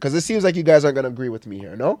 Next topic. Because it seems like you guys aren't going to agree with me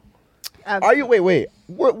here, no? Are you? Wait.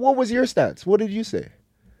 What was your stance? What did you say?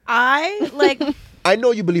 I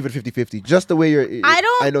know you believe in 50-50, just the way you're.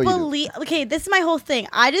 I don't believe. Okay, this is my whole thing.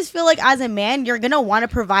 I just feel like as a man, you're gonna want to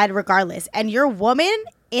provide regardless, and your woman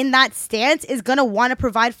in that stance is gonna want to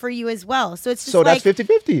provide for you as well. So it's just that's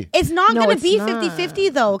 50-50. It's not gonna be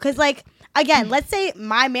 50-50 though, because again, let's say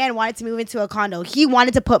my man wanted to move into a condo. He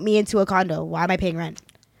wanted to put me into a condo. Why am I paying rent?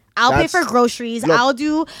 I'll pay for groceries. I'll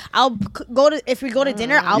go to, if we go to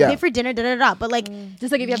dinner, I'll pay for dinner, But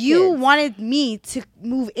just like if you wanted me to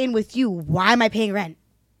move in with you, why am I paying rent?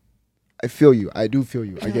 I feel you. I do feel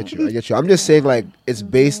you. I get you. I'm just saying, like, it's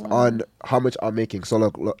based on how much I'm making. So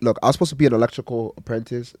look, I was supposed to be an electrical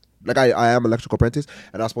apprentice. Like I am an electrical apprentice,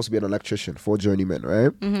 and I was supposed to be an electrician for journeyman,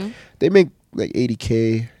 right? Mm-hmm. They make like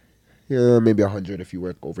 80K, maybe 100 if you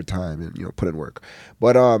work overtime and put in work.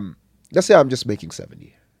 But let's say I'm just making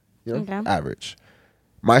 70. Average.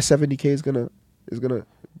 My 70K is gonna.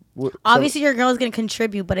 Obviously, your girl is gonna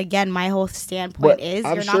contribute, but again, my whole standpoint is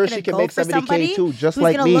you're not gonna go for somebody too, just who's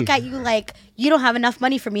like gonna me. look at you like you don't have enough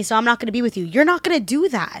money for me, so I'm not gonna be with you. You're not gonna do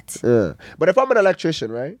that. Yeah, but if I'm an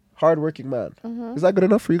electrician, right, hardworking man, is that good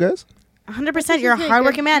enough for you guys? 100%. You're a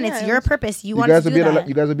hardworking man. It's your purpose. You want to do that.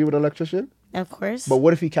 You guys would be with an electrician? Of course. But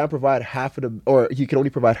what if he can't provide half of the, or he can only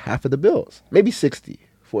provide half of the bills? Maybe 60-40.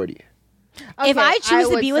 Okay, if I choose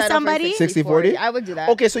to be with somebody, 60-40, I would do that.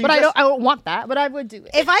 Okay, so I don't want that, but I would do it.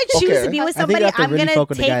 If I choose to be with somebody, I'm gonna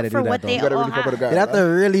take for what they all have. You have to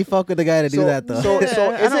really fuck with the guy to do that, though. So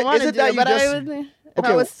is it that you just? If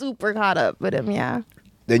I was super caught up with him,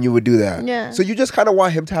 then you would do that. Yeah. So you just kind of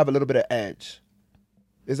want him to have a little bit of edge.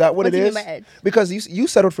 Is that what it is? Mean by edge? Because you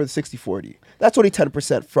settled for the 60-40. That's only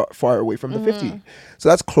 10% far away from the 50. So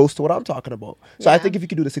that's close to what I'm talking about. So I think if you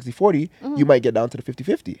could do the 60-40, you might get down to the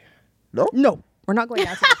 50-50. No? We're not going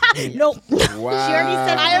down to 50-50. No. Wow. She already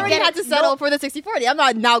said I already had to settle for the 60-40. I'm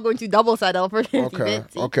not now going to double settle for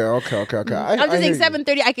 50-50. Okay. I'm just saying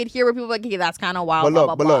 7:30. I could hear where people are like, hey, that's kind of wild.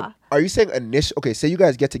 But look, are you saying initial? Okay, say you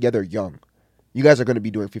guys get together young. You guys are going to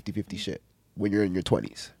be doing 50-50 shit when you're in your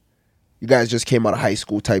 20s. You guys just came out of high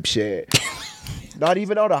school type shit. Not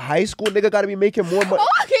even out of high school, nigga got to be making more money.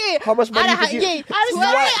 Okay. How much money? I'm sorry, I get it.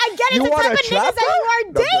 The type of niggas that you are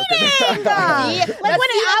dating. Like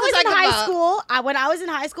when I was in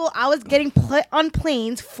high school, I was getting put on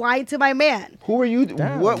planes, flying to my man. Who were you? Because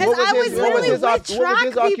I was literally with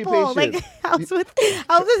track people. Like I was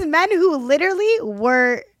with men who literally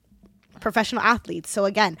were professional athletes. So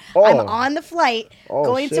again, I'm on the flight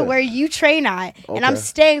going to where you train at, and I'm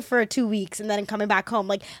staying for 2 weeks and then coming back home.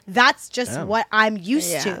 Like that's just what I'm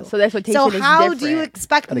used to. So the expectation is how different. do you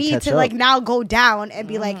expect me to like now go down and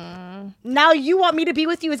be like, now you want me to be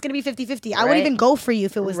with you? It's gonna be 50-50. I wouldn't even go for you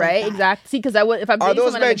if it was right. Like that. Exactly. See, because I would if I'm dating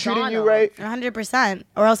those men treating you right? 100%,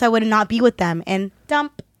 or else I would not be with them and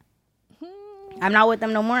dump. I'm not with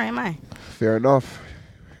them no more, am I? Fair enough.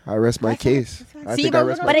 I rest my case. But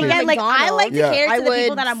again, like I like to cater to the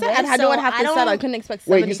people that I'm with. I know what I have to settle. I couldn't expect.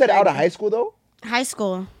 Wait, you said out of high school though? High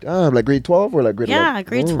school. Damn, like grade 12 or like grade 11? Yeah,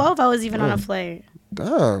 grade 12. I was even on a flight.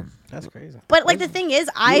 Damn, that's crazy. But like the thing is,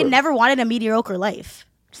 I never wanted a mediocre life.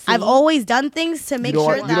 I've always done things to make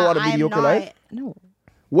sure that you don't want a mediocre life. No.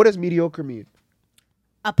 What does mediocre mean?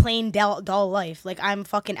 A plain dull life. Like I'm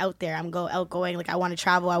fucking out there. I'm outgoing. Like I want to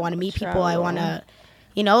travel. I want to meet people. I want to.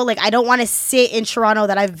 You know, like I don't want to sit in Toronto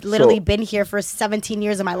that I've literally been here for 17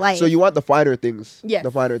 years of my life. So you want the finer things. Yeah.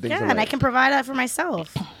 The finer things. Yeah, and I can provide that for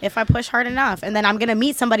myself if I push hard enough. And then I'm going to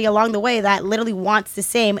meet somebody along the way that literally wants the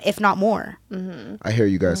same, if not more. Mm-hmm. I hear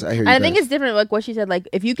you guys. I think it's different, like what she said. Like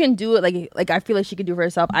if you can do it, like I feel like she could do it for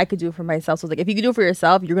herself. I could do it for myself. So like if you can do it for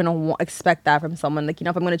yourself, you're going to expect that from someone. Like, you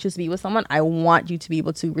know, if I'm going to choose to be with someone, I want you to be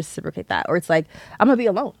able to reciprocate that. Or it's like, I'm going to be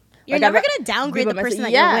alone. You're never going to downgrade the person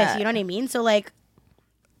that you're with. You know what I mean? So like,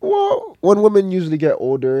 well, when women usually get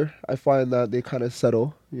older, I find that they kind of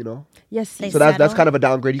settle, you know? Yes. So that's kind of a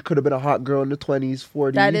downgrade. You could have been a hot girl in the 20s,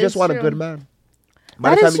 40s. You just want a good man.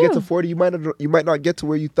 By the time you get to 40, you might not get to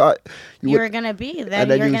where you thought you were going to be. Then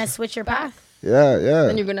you're going to switch your path. Yeah.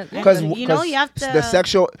 And you're going to... Because, you know, you have to... The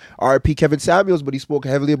sexual... R.P. Kevin Samuels, but he spoke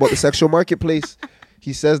heavily about the sexual marketplace.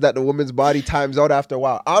 He says that the woman's body times out after a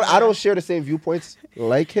while. I don't share the same viewpoints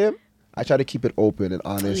like him. I try to keep it open and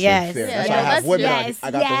honest and fair. That's why I have women on.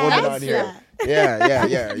 I got the women on here.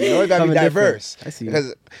 Yeah. You know, it got to be diverse. I see.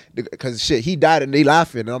 Because shit, he died and they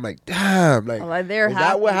laughing. And I'm like, damn. Like, is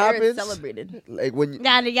that what happens? Celebrated. Like when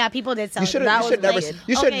Yeah, people did celebrate.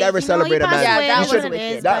 You should never celebrate a man. Yeah, that was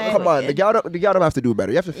wicked. Come on. The y'all don't have to do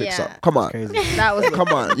better. You have to fix up. Come on. That was come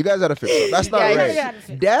on. You guys got to fix up. That's not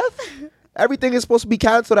right. Death? Everything is supposed to be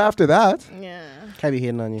canceled after that. Yeah. Can't be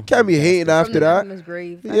hating on you. Can't be hating after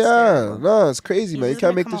that. Yeah, no, it's crazy, man. You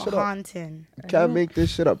can't make this shit up. You can't make this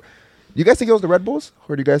shit up. You guys think it was the Red Bulls?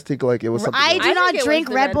 Or do you guys think like it was something I else? do not drink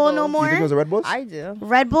Red Bull no more. You think it was the Red Bulls? I do.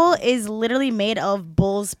 Red Bull is literally made of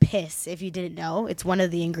bull's piss. If you didn't know, it's one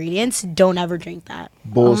of the ingredients. Don't ever drink that.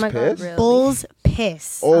 Bull's piss? God, really? Bull's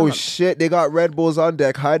piss. Oh shit, they got Red Bulls on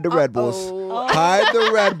deck. Hide the Red Bulls. Hide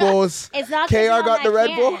the Red Bulls. It's not KR got the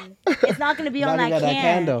Red Bull? It's not going to be on that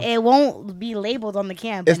can. It won't be labeled on the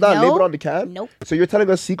can. It's not labeled on the can? Nope. So you're telling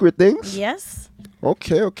us secret things? Yes.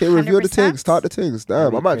 Okay. Reveal the things. Talk the things.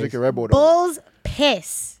 Damn, I'm not drinking Red Bull though. Bull's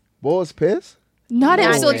piss. Bull's piss? Not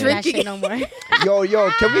him still drinking no more.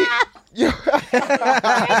 Yo, can we... Yo,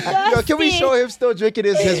 can we show him still drinking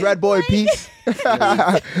his Red Bull in peace? Still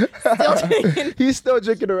drinking. He's still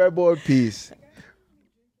drinking the Red Bull in peace.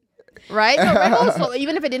 Right? No, Red Bull, so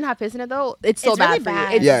even if it didn't have piss in it though, it's still really bad for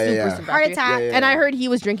bad. you. It's Yeah. super bad Heart for you. attack. And I heard he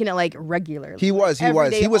was drinking it like regularly. He was. Every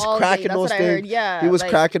day, He was all cracking day. those That's what I heard. things. Yeah, He was like,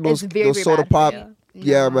 cracking it's those very soda bad for pop. you.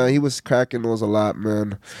 Yeah, man, he was cracking those a lot,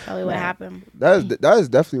 man. Probably what happened. That is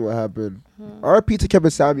definitely what happened. R.I.P. to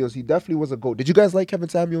Kevin Samuels. He definitely was a GOAT. Did you guys like Kevin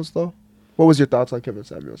Samuels though? What was your thoughts on Kevin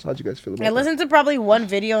Samuels? How'd you guys feel about I listened to probably one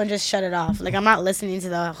video and just shut it off. Like I'm not listening to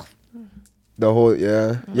the. The whole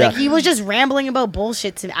yeah. Like he was just rambling about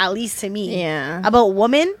bullshit at least to me. Yeah. About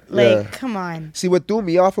women, like come on. See, what threw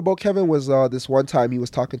me off about Kevin was this one time he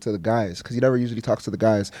was talking to the guys, because he never usually talks to the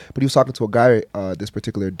guys, but he was talking to a guy this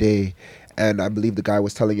particular day, and I believe the guy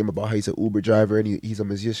was telling him about how he's an Uber driver and he's a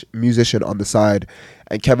musician on the side,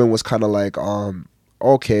 and Kevin was kind of like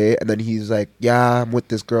okay, and then he's like, yeah, I'm with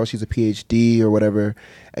this girl, she's a PhD or whatever,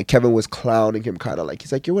 and Kevin was clowning him, kind of like,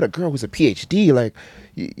 he's like, you're with a girl who's a PhD, like,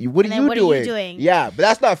 what are you doing? Yeah, but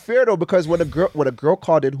that's not fair though, because when a girl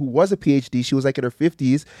called in who was a PhD, she was like in her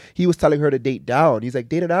 50s, he was telling her to date down. He's like,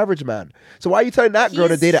 date an average man. So why are you telling that girl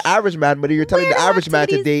to date an average man, but you're telling the average man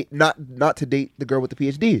to date not to date the girl with the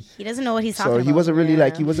PhD? He doesn't know what he's talking about. So he wasn't really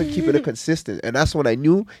like, he wasn't keeping it consistent, and that's when I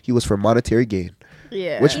knew he was for monetary gain.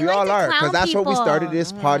 Yeah. Which we all are, because that's what we started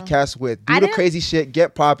this podcast with. Do the crazy shit,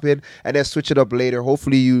 get popping, and then switch it up later.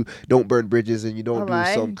 Hopefully you don't burn bridges and you don't do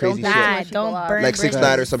some crazy shit. Don't burn like bridges.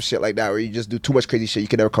 6ix9ine or some shit like that, where you just do too much crazy shit, you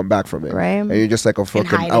can never come back from it. Right. And you're just like a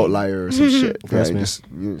fucking outlier or some shit.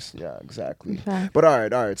 Yeah, Exactly. Okay. But all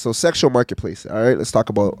right. So sexual marketplace. All right, let's talk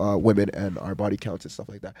about women and our body counts and stuff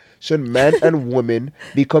like that. Should men and women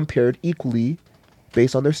be compared equally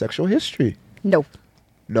based on their sexual history? No.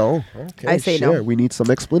 No. Okay. I say no. We need some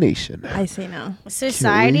explanation. I say no.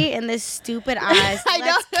 Society and this stupid ass.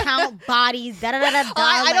 Let's count bodies.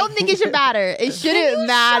 I don't think it should matter. It shouldn't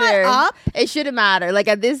matter. Shut up? It shouldn't matter. Like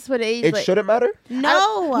at this age, It shouldn't matter?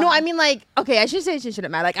 No. No, I mean like, okay, I should say it shouldn't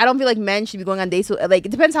matter. Like I don't feel like men should be going on dates with, like, it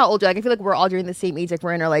depends how old you're. Like I feel like we're all during the same age. Like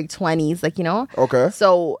we're in our like 20s. Like, you know. Okay.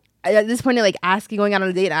 So at this point, like going out on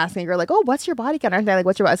a date, and asking a girl like, oh, what's your body count? Like,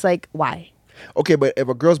 what's your body? It's like, why? Okay, but if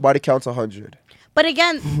a girl's body counts 100. But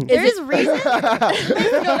again, there's reasons.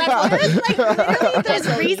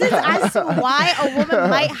 There's reasons as to why a woman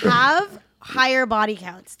might have higher body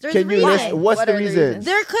counts. There's Can you list what's the reason?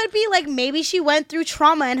 There could be like maybe she went through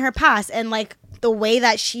trauma in her past and like the way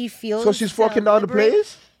that she feels. So she's fucking down the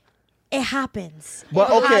place? It happens. But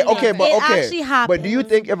It But actually happens. do you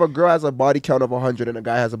think if a girl has a body count of 100 and a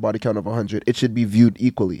guy has a body count of 100, it should be viewed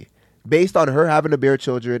equally based on her having to bear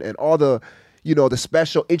children and all the, you know, the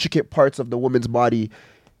special intricate parts of the woman's body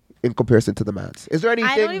in comparison to the man's? Is there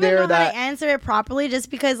anything I don't even there know that how to answer it properly,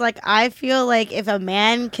 just because like I feel like if a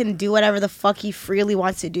man can do whatever the fuck he freely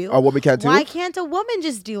wants to do, a woman can't do? Why can't a woman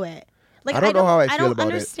just do it? Like I don't know how I feel don't about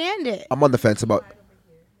understand it. I'm on the fence about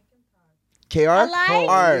KR. All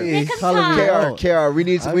right, KR. We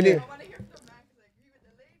need.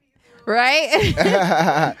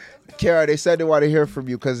 Right. Kara, they said they want to hear from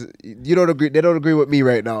you because you don't agree. They don't agree with me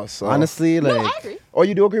right now. So honestly, like, I agree. Oh,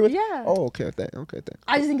 you do agree with? Yeah. Oh, okay. Thanks.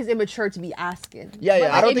 I just think it's immature to be asking. Yeah. But,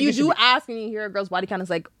 like, I don't if think you do ask and you hear a girl's body count is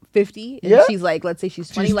like 50, and she's like, let's say she's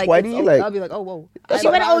 20, she's like, 20, like, I'll be like, oh, whoa. She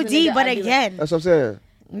went OD, but again, that's what I'm saying.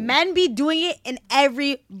 Men be doing it in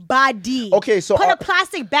every body. Okay, so put a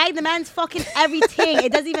plastic bag. The man's fucking everything.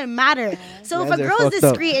 It doesn't even matter. So if a girl's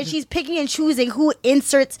discreet and she's picking and choosing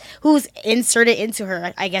who's inserted into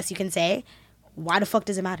her, I guess you can say, why the fuck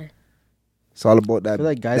does it matter? It's all about that. I feel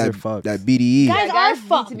like guys are fucked. That BDE. Guys are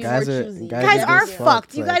fucked. Guys are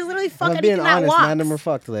fucked. You guys literally fuck anything that walks. Man, them are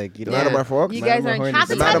fucked. Like, you know, man, are fucked. You guys are half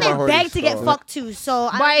the time they beg to get fucked too. So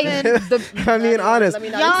I mean, honest.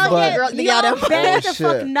 Y'all beg to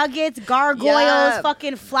fuck nuggets, gargoyles,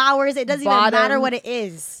 fucking flowers. It doesn't even matter what it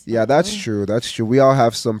is. Yeah, that's true. We all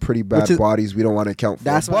have some pretty bad bodies we don't want to account for.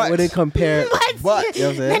 That's why I wouldn't compare. But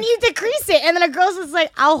then you decrease it, and then a girl's just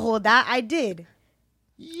like, "I'll hold that. I did."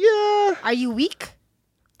 Yeah. Are you weak?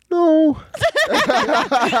 No.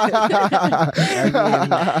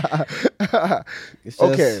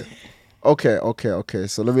 Okay.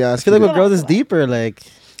 So let me ask you. I feel like with girls, it's deeper. Like,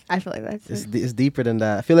 I feel like that's it's deeper than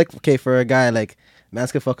that. I feel like, okay, for a guy, like, man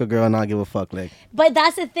can fuck a girl and not give a fuck. Like, but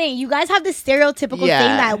that's the thing. You guys have this stereotypical thing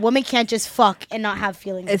that women can't just fuck and not have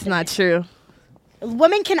feelings. It's not true.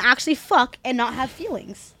 Women can actually fuck and not have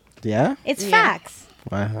feelings. Yeah? It's facts.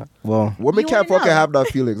 Well, women can't fuck and have no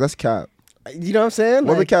feelings. That's cap. You know what I'm saying?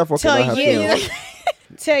 Women can't fuck and not have feelings.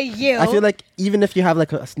 To you. I feel like even if you have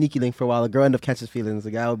like a sneaky link for a while, a girl end up catches feelings. The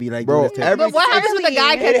guy will be like, bro, but what happens when the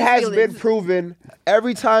guy catches feelings? It has feelings? been proven.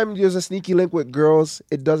 Every time there's a sneaky link with girls,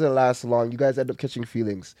 it doesn't last long. You guys end up catching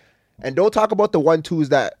feelings. And don't talk about the 1-2s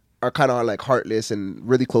that are kind of like heartless and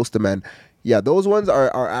really close to men. Yeah, those ones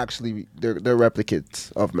are actually they're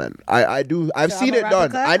replicates of men. I've seen it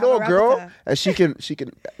done. I know a girl and she can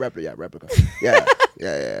replica.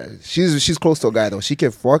 Yeah. She's close to a guy though. She can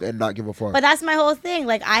fuck and not give a fuck. But that's my whole thing.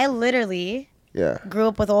 Like I literally grew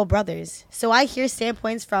up with old brothers, so I hear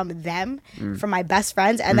standpoints from them, from my best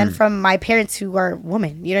friends, and then from my parents who are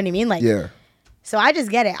women. You know what I mean? Like So I just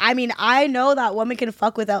get it. I mean, I know that women can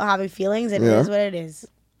fuck without having feelings, and it is what it is.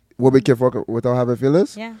 Women can fuck without having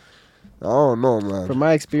feelings? Yeah. I don't know, man. From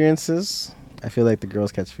my experiences, I feel like the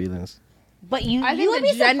girls catch feelings. But you I think would the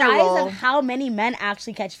be surprised general- of how many men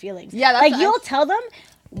actually catch feelings. Yeah, that's like what you'll tell them,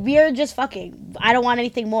 we're just fucking. I don't want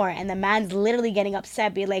anything more, and the man's literally getting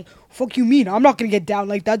upset, being like, "Fuck you mean? I'm not gonna get down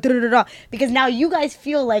like that." Da, da, da, da. Because now you guys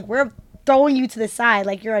feel like we're throwing you to the side,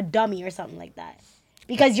 like you're a dummy or something like that.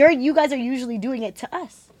 Because you guys are usually doing it to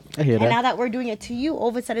us, I hear and that. now that we're doing it to you, all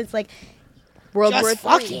of a sudden it's like World just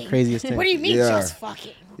War fucking. Craziest thing. What do you mean Yeah. just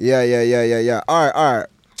fucking? Yeah. All right.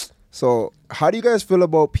 So, how do you guys feel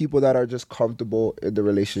about people that are just comfortable in the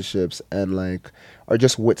relationships and like are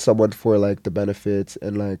just with someone for like the benefits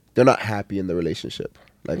and like they're not happy in the relationship?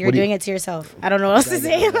 Like You're doing it to yourself. I don't know what else to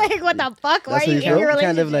say. Like, what the fuck? Why are you in your You relationship?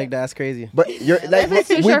 can't live like that. That's crazy. But you're like Life is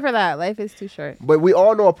too we- short for that. Life is too short. But we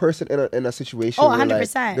all know a person in a situation. Oh, where, like,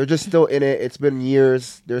 100%. they're just still in it. It's been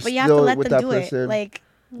years. They're But you have still to let with them that do person. it. Like,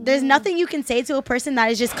 there's nothing you can say to a person that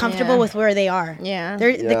is just comfortable Yeah. with where they are. Yeah.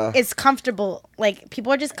 It's comfortable. Like,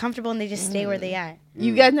 people are just comfortable and they just stay where they are.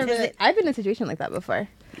 You guys never. Is it- I've been in a situation like that before.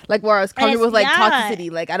 Like where I was And comfortable with like it's- yeah. toxicity.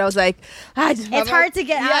 Like and I was like, I just. It's hard to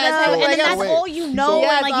get Yeah, out it's of, hard- and then like, that's wait. all you know, So- and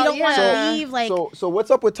Yeah, like you it's don't all- want to yeah. leave. Like, so what's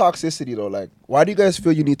up with toxicity though? Like, why do you guys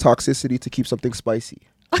feel you need toxicity to keep something spicy?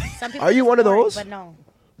 some people Are you it's one of boring, those? But no.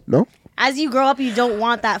 No. As you grow up, you don't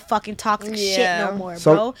want that fucking toxic shit Yeah. no more,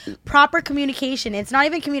 So- bro. Proper communication. It's not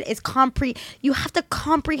even it's you have to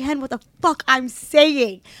comprehend what the fuck I'm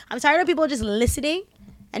saying. I'm tired of people just listening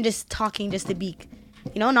and just talking just to be,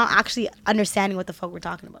 not actually understanding what the fuck we're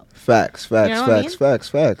talking about. Facts. know what I mean?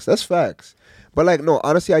 Facts. That's facts. But like, no,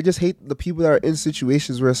 honestly, I just hate the people that are in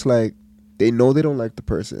situations where it's like they know they don't like the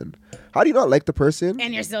person. How do you not like the person?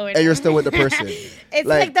 And you're still with the person. It's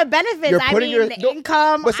like the benefits. you're I putting mean, your- the no,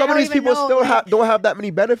 income. But some I of don't these even people know, still like- don't have that many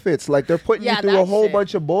benefits. Like they're putting you Yeah, through a that whole shit.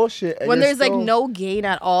 bunch of bullshit. And When you're there's like still- no gain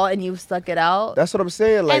at all and you've stuck it out. That's what I'm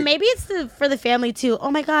saying. Like, and maybe it's for the family too.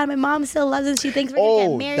 Oh my god, my mom still loves us. She thinks we're gonna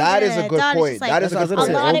get married. that is a da, good da, da. It's point. just like, That is a That's good what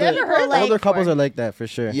point. I a was lot gonna of say. people like Older couples are like that for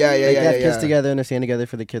sure. Yeah, Like, they have yeah. kids together and they're staying together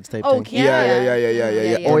for the kids type Oh, thing. okay. Yeah.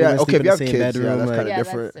 Yeah. Oh yeah. Everyone Okay, sleep if in you have the same kids, yeah, bedroom, that's like- kind of Yeah,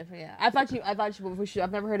 different. that's different. Yeah, I thought you.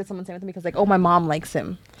 I've never heard of someone saying that to me because like, oh, my mom likes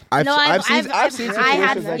him. I've No, seen I situations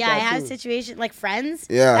had like I that had too. situations like friends.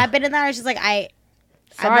 Yeah. I've been in that. I was just like I'm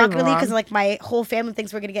Sorry, not gonna leave Mom. because like my whole family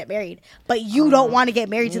thinks we're gonna get married, but you don't want to get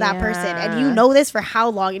married to that person, and you Yeah. know this for how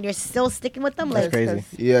long, and you're still sticking with them. That's Like crazy.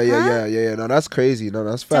 Yeah. No, that's crazy. No,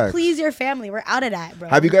 that's to facts. please your family, we're out of that, bro.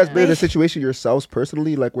 Have you guys been in a Like, situation yourselves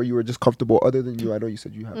personally, like where you were just comfortable other than you? I know you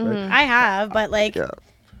said you have, right? I have, but like. Yeah,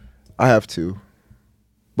 I have too.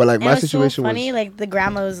 But like It my was situation so funny. was Like the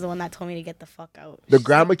grandma was the one that told me to get the fuck out. the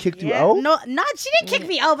grandma kicked you Yeah. out. No, she didn't kick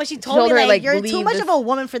me out, but she told told me her, like like, you're too believe much this- of a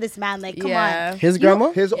woman for this man. Like, come on. His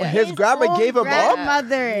grandma? His grandma own gave him up.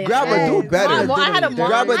 grandmother. Grandma Yes. do better. Mom, well, I had a mom.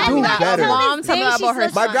 Grandma I do had a better. Mom tell me She's about her.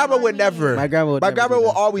 such My son. grandma would never. My grandma would My never grandma do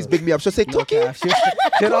will that. always pick me up. She'll say, No "Tuki,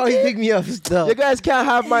 cap. She'll always pick me up still. you guys can't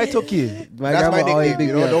have my Tuki." My That's grandma my always nickname.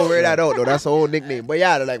 pick me up. Don't wear that out. No, that's her own nickname. But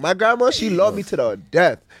yeah, like my grandma, she loved me to the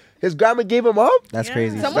death. His grandma gave him up. That's Yeah.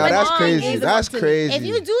 crazy. Someone Nah, my that's mom crazy. gave them That's up to me. crazy. If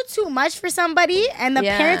you do too much for somebody and the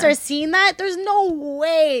Yeah. parents are seeing that, there's no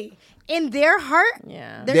way in their heart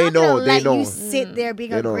Yeah. they're They not gonna know, they let know. you sit there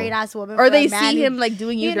being They a know. great ass woman. Or for they a man see who- him like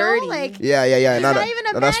doing you know, dirty. like Yeah. he's Nah, not even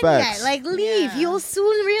a nah, man that's facts. yet. Like leave, Yeah. you'll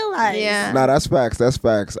soon realize. Yeah. Nah, that's facts. That's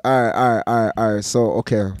facts. All right. So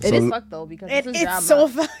okay. It So is fucked though because this is It's drama. so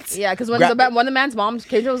fucked. Yeah, because when when the man's mom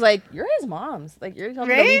came, to was like, "You're his mom's. Like you're telling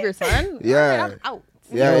me to Right? leave your son." Yeah. I'm out.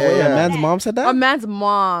 Yeah. A man's mom said that? A man's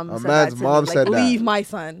mom. A said man's that to mom me, said like, that. leave my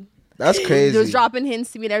son. That's He crazy. was dropping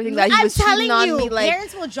hints to me and everything that he I'm was telling cheating on you, me. Like,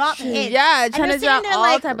 parents will drop hints. yeah, And trying you're to drop sitting there all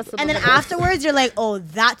like, type of and then subliminal. afterwards you're like, oh,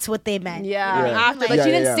 that's what they meant. yeah, Yeah. after, like Yeah,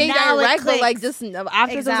 she didn't yeah. say Now it direct, but like clicks. just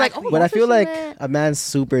after it was like, Exactly. oh, But I that's feel what she like meant. a man's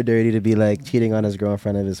super dirty to be like cheating on his girl in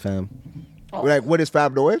front of his fam. Like what is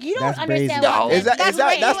fam doing? You don't That's understand brazy. what Is that that's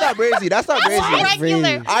that's not crazy. That's not That's crazy.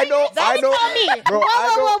 regular. I know. Tell me. Bro,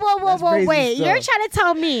 I know. That's crazy Wait. stuff. You're trying to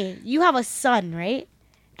tell me you have a son, right?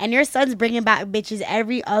 And your son's bringing back bitches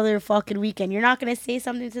every other fucking weekend. You're not gonna say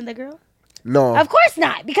something to the girl? No. Of course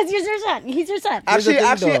not, because he's your son. He's your son. Here's the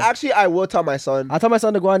thing, though. Actually, I will tell my son. I told my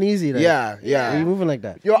son to go on easy. Like, Yeah. Why are you moving like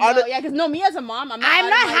that? Yo, No, yeah, because me as a mom, I'm not I'm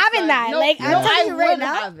not outing my having son. that. No, Like no, I'm telling I you right would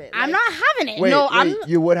now, have it. I'm Like, not having it. Wait, No, I'm-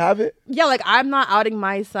 you would have it? Yeah, like I'm not outing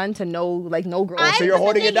my son to no girl. So you're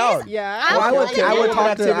holding it down. Yeah. I Well, I would would talk I to talk real to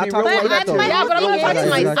quick. the- but Yeah, but I'm gonna talk to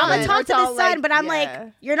my Exactly. son. I'm gonna talk to the Tell, son, like, but I'm yeah. like,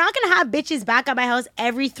 you're not gonna have bitches back at my house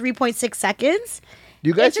every 3.6 seconds. Do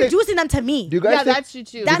you guys think? Introducing them to me. Do you guys Yeah, think? that's true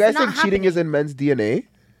too. Do you That's guys not think cheating happening. is in men's DNA?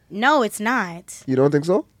 No, it's not. You don't think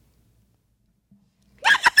so?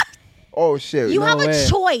 Oh shit! You have a way.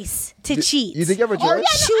 choice to cheat. You think you have a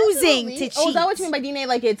choice? You're choosing to cheat. Oh, is that what you mean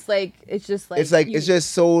by DNA? It's just it's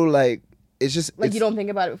just so like it's just you don't think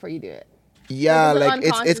about it before you do it. Yeah, Like,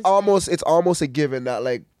 like it's almost a given that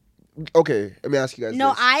like. Okay, let me ask you guys. No,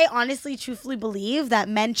 this. I honestly, truthfully believe that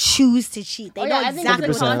men choose to cheat. They know exactly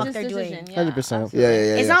what the fuck they're doing. 100%. Yeah.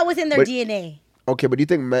 It's not within their DNA. Okay, but do you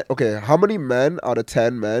think men? Okay, how many men out of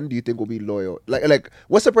 10 men do you think will be loyal? Like,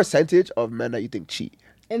 what's the percentage of men that you think cheat?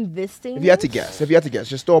 In this thing, If you had to guess,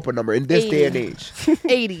 just throw up a number in this 80. day and age.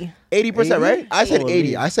 80. 80%, right? I said 80.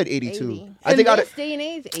 80. I said 82. 80. I think in out this of day and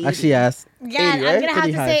age, 80. Actually, asked. Yeah, 80, right? I'm gonna have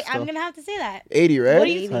Pretty to high say. still. I'm gonna have to say that. 80, right? What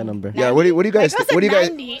do you High think? number. Yeah. What do you guys? My girl What do you said guys?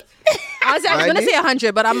 90. I was gonna 90? say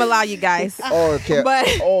 100, but I'm gonna allow you guys. Oh, okay. But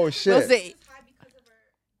Oh we'll shit. see.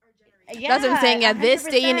 Yeah, That's what I'm saying. At this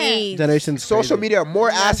day and 100%. age, Generation's Social crazy. media, more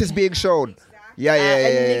ass is being shown. Yeah.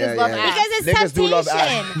 niggas love ass. Because it's Niggas do love ass.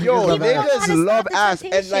 temptation. Yo, People don't know how niggas to love stop the ass,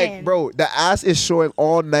 and like, temptation. bro, the ass is showing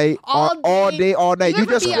all night, all day, all night. You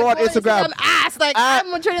just scroll on Instagram. Ass, like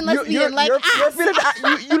I'm a turning lesbian, like you're ass.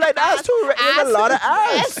 feeling you like the ass too. Right? There's a lot of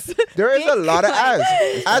ass. Yes. There is a lot of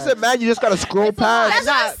ass. As a man, you just gotta scroll past. That's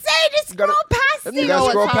what I'm saying. Just You gotta- scroll past You it. gotta know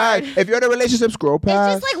scroll it's past. hard. If you're in a relationship, scroll It's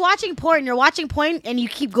past. just like watching porn. You're watching porn and you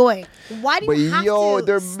keep going. Why do you But have yo, to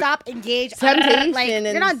they're- stop, engage? Temptation Like, and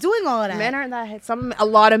you're not doing all of that. Men aren't that a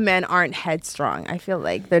lot of men aren't headstrong. I feel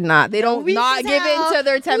like they're not. They don't Weak not as give hell. in to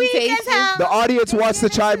their Weak as temptation. hell. The audience wants to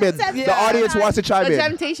chime in. Yeah. The audience wants to chime The in.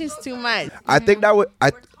 temptation's too much. I think that would.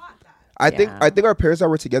 I think Yeah. our parents that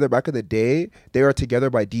were together back in the day, they were together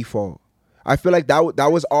by default. I feel like that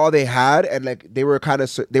was all they had, and like they were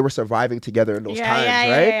surviving together in those times,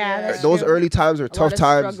 right? That's Those true. early times were tough of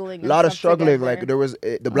times. struggling A lot and of stuff struggling. together. Like there was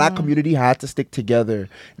the black community had to stick together.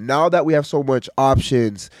 Now that we have so much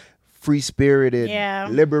options, free spirited, Yeah.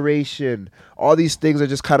 liberation, all these things are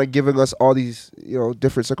just kind of giving us all these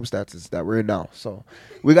different circumstances that we're in now. So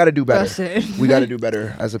we got to do better. That's it. We got to do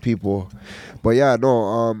better as a people. But yeah,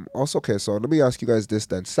 no. Also, okay. So let me ask you guys this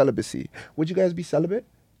then: celibacy. Would you guys be celibate?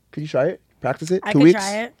 Could you try it? Practice it? I 2 could weeks?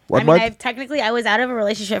 try it. 1 I month? mean, I was out of a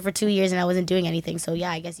relationship for 2 years and I wasn't doing anything. So yeah,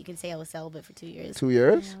 I guess you can say I was celibate for 2 years. 2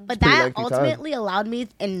 years? But It's pretty that lengthy time. ultimately allowed me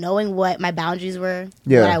in knowing what my boundaries were,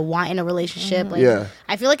 Yeah. what I want in a relationship. Like, Yeah.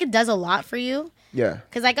 I feel like it does a lot for you. Yeah.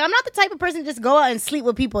 Because, like, I'm not the type of person to just go out and sleep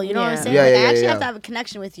with people. You know what I'm Yeah. saying? Yeah, Like, yeah, I actually yeah, have to yeah. have a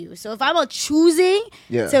connection with you. So if I'm choosing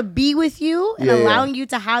Yeah. to be with you and Yeah, yeah. allowing you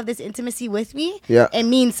to have this intimacy with me, Yeah. it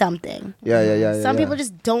means something. Yeah. Some people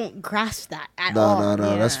just don't grasp that at No, all.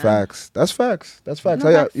 no. That's Yeah. facts. That's facts. Oh,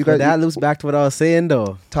 yeah. You But guys that loops back to what I was saying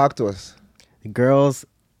though. talk to us. Girls,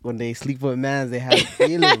 when they sleep with mans, they have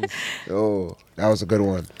feelings. Oh, that was a good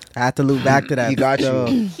one. I had to loop back to that. He got you. So,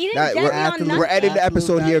 He didn't That- get we're- me on nothing. We're ending the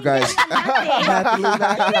episode here, guys. I had to loop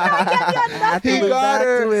back. I had to He loop got back to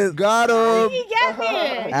her. it. Got him. He get me.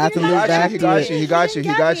 I had to He did look not back get to me. it. He got you. didn't He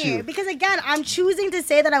get got me. you. Because again, I'm choosing to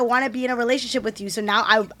say that I want to be in a relationship with you. So now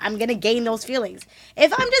I'm gonna gain those feelings.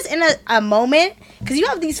 If I'm just in a moment, because you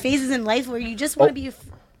have these phases in life where you just want to be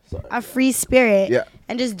a free spirit Yeah.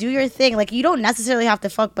 and just do your thing. Like you don't necessarily have to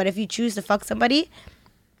fuck, but if you choose to fuck somebody,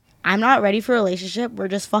 I'm not ready for a relationship. We're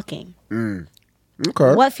just fucking.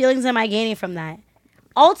 Okay. What feelings am I gaining from that?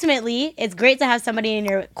 Ultimately, it's great to have somebody in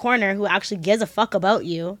your corner who actually gives a fuck about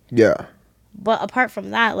you. Yeah. But apart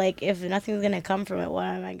from that, like if nothing's gonna come from it,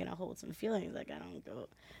 why am I gonna hold some feelings? Like I don't go.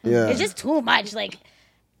 Yeah. It's just too much. Like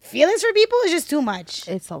feelings for people is just too much.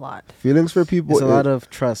 It's a lot. Feelings for people. It's a lot of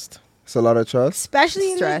trust. It's a lot of trust.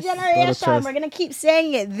 Especially in Stress. this A lot of generation. trust. We're gonna keep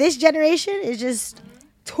saying it. This generation is just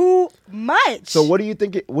too much. So what do you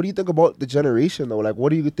think? What do you think about the generation though? Like, what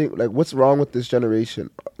do you think? Like, what's wrong with this generation?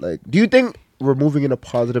 Like, do you think we're moving in a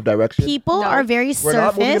positive direction? People No. are very We're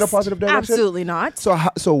not moving in a surface. positive direction. Absolutely not.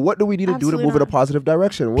 So what do we need to do to Absolutely move in a not. positive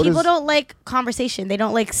direction? What People is- don't like conversation. They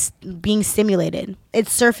don't like being stimulated.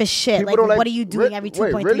 It's surface shit. People Like, don't like- what are you doing Re- every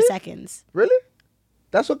wait, 2.3 really? seconds? Really?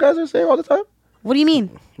 That's what guys are saying all the time. What do you mean?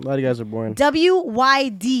 A lot of you guys are boring.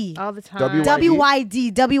 WYD. All the time.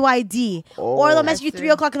 WYD. Oh. Or they'll message you That's 3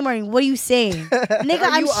 it. o'clock in the morning. What are you saying? Nigga,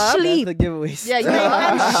 I'm That's sleep. the giveaways. Yeah, you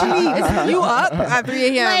up. You up at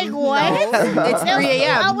 3 a.m. Like, what? No, it's 3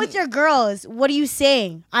 a.m. Out with your girls. What are you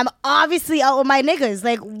saying? I'm obviously out with my niggas.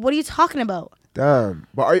 Like, what are you talking about? Damn.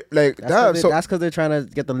 But are you, like, That's damn. So because they're trying to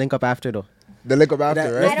get the link up after though. The link up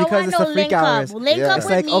after, right? I don't want no link up. Link up It's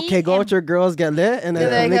with like, me. okay, go with your girls, get lit, and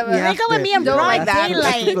then link me link up with me in broad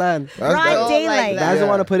daylight. Broad daylight. Guys don't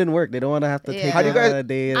want to put in work. They don't want to have to take How do you guys a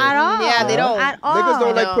day at all? Yeah, they don't at all. Niggas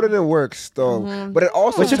don't like putting in work though. But it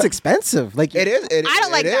also which is expensive. Like it is. I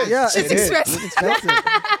don't like that. Yeah, It's expensive.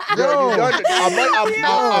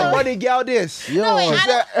 I'm money gal this. Yo, But the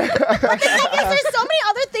thing is, there's so many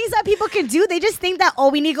other things that people can do. They just think that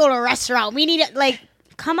we need to go to a restaurant. We need to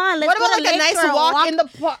come on, let's what go about to like a nice walk in the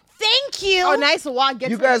park? Thank you. Oh, nice walk.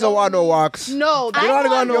 You guys don't want no walks. No, they don't want to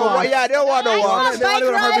go on no walk. Yeah, they don't want no walks. They want to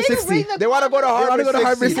go to Harbor 60. They want to go to Harbor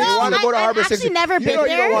 60. They want to go to Harbor 60. I've actually never been there.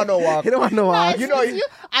 You don't want no walk. They don't want no walk. You know,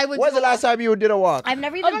 when's the last time you did a walk? I've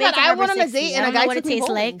never even been to I Harbor went on a 60. date and a guy took me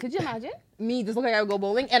bowling. Could you imagine? Me just look like I would go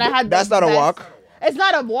bowling and I had That's not a walk. It's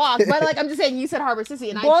not a walk, but like I'm just saying, you said Harbor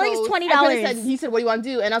 60 and bowling's $20. He said, "What do you want to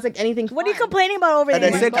do?" And I was like, "Anything." What are you complaining about over there?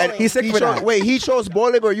 And he chose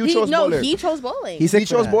bowling or you chose bowling? No, he chose bowling. He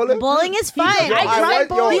chose bowling. Bowling is fun. I tried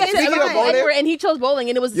bowling. And he chose bowling,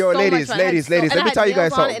 and it was so much fun. Ladies, let me tell you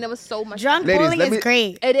guys something. And it was so much drunk fun. bowling is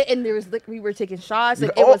great. And there was we were taking shots.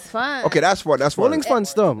 Like it was fun. Okay, that's fun. Bowling's fun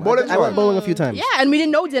still. I went bowling a few times. Yeah, and we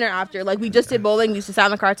didn't know dinner after. Like we just did bowling. Used to sit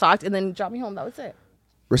in the car, talked, and then he dropped me home. That was it.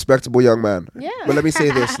 Respectable young man. Yeah. But let me say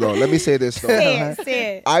this though. Say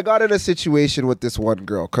it. I got in a situation with this one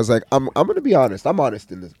girl because like I'm gonna be honest. I'm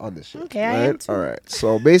honest on this shit. Okay, right? I am too. All right.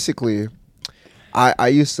 So basically, I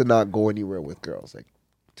used to not go anywhere with girls. Like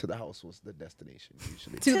to the house was the destination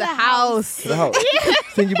usually. To the house. To the house.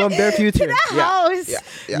 Think you bump their future. House.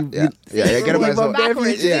 Yeah. Get him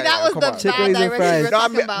backwards. See, that was the bad direction we're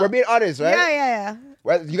talking about. We're being honest, right? Yeah.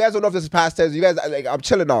 Well, you guys don't know if this is past tense. You guys, like, I'm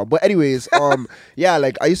chilling now. But anyways, yeah,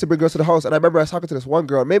 like I used to bring girls to the house, and I remember I was talking to this one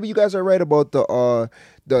girl. Maybe you guys are right about the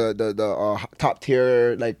top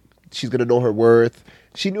tier. Like she's gonna know her worth.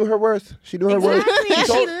 She knew her worth. She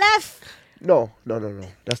left. No.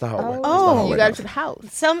 That's not how it went. Oh, you got her to the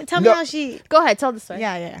house. Tell me how she. Go ahead, tell the story.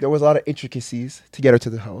 Yeah. There was a lot of intricacies to get her to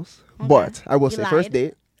the house, but I will say, first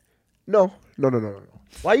date. No.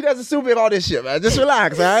 Why you guys assuming all this shit, man? Just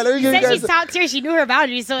relax, man. Let me give you guys. She talked to her. She knew her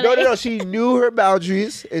boundaries. So no. She knew her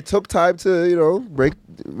boundaries. It took time to break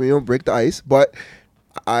the ice, but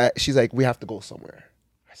she's like, we have to go somewhere.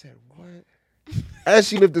 I said, what? And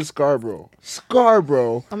she lived in Scarborough.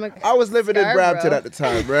 Oh I was living in Brampton at the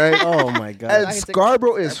time, right? Oh my god! And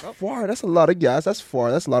Scarborough is far. That's a lot of gas. That's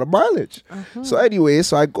far. That's a lot of mileage. So anyway,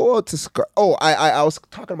 I go out to Scarborough. Oh, I was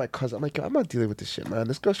talking to my cousin. I'm like, I'm not dealing with this shit, man.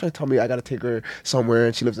 This girl's trying to tell me I gotta take her somewhere,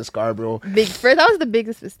 and she lives in Scarborough. That was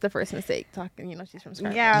the first mistake. Talking, she's from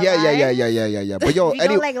Scarborough. Yeah. But yo, you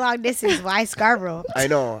don't like long distance. Why Scarborough? I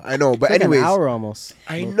know. But like anyways, an hour almost.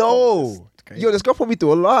 I know. Yo, this girl put me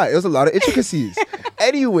through a lot. It was a lot of intricacies.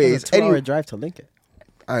 Anyways, 2-hour drive to Lincoln.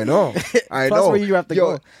 I know. Plus where you have to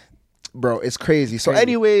go. Bro, it's crazy. So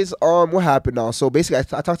anyways, what happened now? So basically,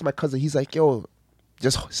 I talked to my cousin. He's like, yo,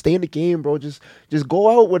 just stay in the game, bro. Just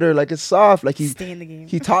go out with her. Like, it's soft. Like, stay in the game.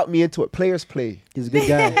 He taught me into it. Players play. He's a good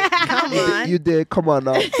guy. Come on. You did. Come on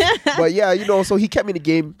now. But yeah, so he kept me in the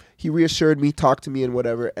game. He reassured me, talked to me and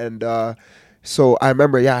whatever. And so I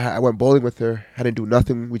remember, I went bowling with her. I didn't do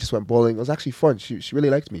nothing. We just went bowling. It was actually fun. She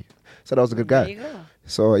really liked me. Said I was a good guy. There you go.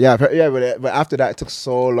 So but after that, it took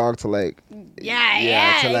so long to exactly.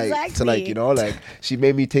 She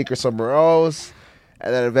made me take her somewhere else,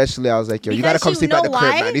 and then eventually I was like, yo, you gotta come sleep at the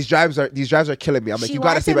crib, man. These drives are killing me. I'm like, you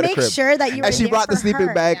gotta sleep at the crib. Make sure that you and she brought the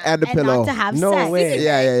sleeping bag and the pillow. Not to have No sex. way.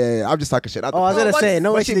 Yeah. I'm just talking shit. I was gonna say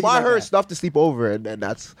no. But she bought her stuff to sleep over, and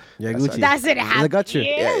that's Gucci. That's it. I got you.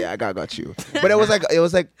 Yeah, I got you. But it was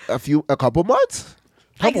like a couple months.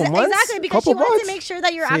 Exactly, because she wanted to make sure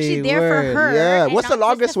that you're actually there for her. Yeah. What's the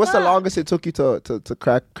longest it took you to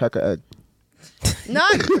crack an egg?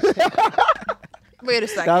 None. Wait a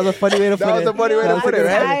second. That was a funny way to put it.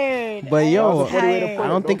 Right? But yo, I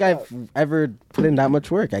don't think I've ever put in that much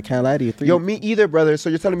work. I can't lie to you. Yo, me either, brother. So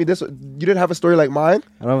you're telling me this? You didn't have a story like mine?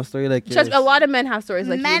 I don't have a story like yours. A lot of men have stories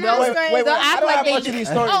like men you. have stories. They'll act like they do.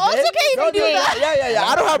 Oh, it's okay if you do that. Yeah.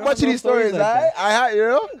 I don't have much of these stories. I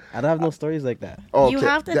don't have no stories like that. You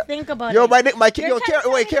have to think about it. Yo,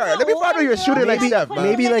 Kara, let me find out you're shooting like Steph.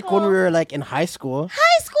 Maybe like when we were like in high school.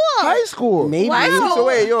 High school. Maybe. Wow. So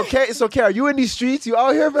wait, so Kara, you in these streets? You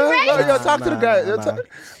out here, man? Right. Yo, talk to the guy.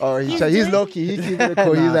 Oh, he's low key. He's keeping it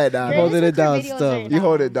cool. He's like, nah. Holding it down still. You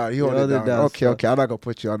hold it down. Okay. I'm not gonna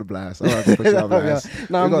put you on the blast. I'm not gonna put you on the blast.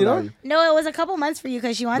 No, it was a couple months for you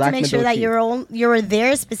because she wanted to make sure that you were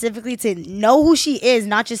there specifically to know who she is,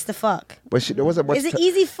 not just to fuck. But there wasn't much. It's an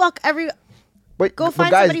easy fuck every. But go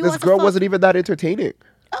find guys, somebody who this wants girl to fuck. wasn't even that entertaining.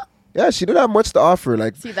 Yeah, she didn't have much to offer.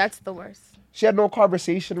 Like, see, that's the worst. She had no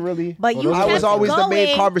conversation really. But you I was always the main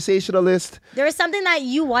going. conversationalist. There was something that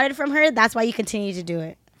you wanted from her. That's why you continue to do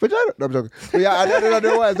it. Vagina? No, I'm joking. But yeah,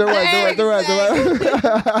 there was. You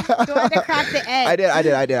wanted to crack the egg.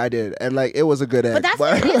 I did. And like, it was a good egg. But that's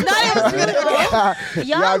what it is. No, it was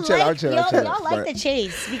beautiful. I'm chilling. Y'all like the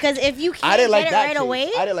chase. Because if you I can't didn't like get it that right chase.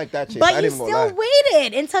 away. I didn't like that chase. But I you didn't even still lie.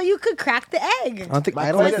 waited until you could crack the egg.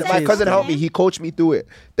 My cousin helped me. He coached me through it.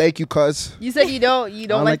 Thank you, cuz. You said you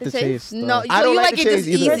don't like the chase? No, I don't like the it chase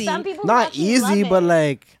just either. easy. Some people Not actually love easy, it. but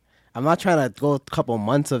like, I'm not trying to go a couple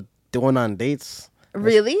months of doing on dates.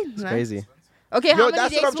 Really? It's crazy. Okay, how many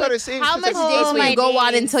that's dates what I'm trying to say. How much Specific- dates will my you go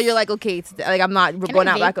on days. until you're like, okay, it's, like I'm not Can going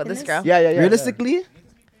I out back vape with in this this? girl? Yeah. Realistically,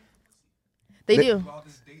 They do.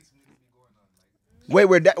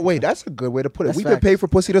 Wait, that's a good way to put it. That's We've been facts. paying for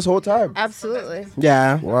pussy this whole time. Absolutely.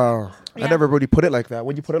 yeah, Wow. Yeah. I never really put it like that.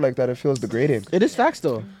 When you put it like that, it feels degrading. it is facts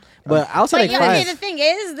though. But outside But like yeah, okay, five, the thing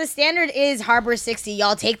is, the standard is Harbor 60.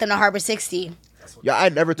 Y'all take them to Harbor 60. Yeah, I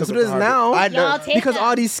never took that's what it is now. Y'all take Because them.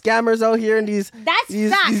 all these scammers out here and these facts.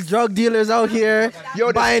 these drug dealers out here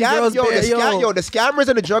buying girls. the scammers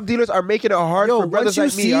and the drug dealers are making it hard for once brothers you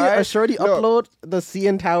like me. see alright? a shorty No. upload the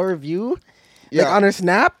CN Tower view, Yeah. like on her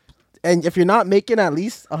Snap, and if you're not making at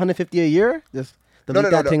least 150 a year, just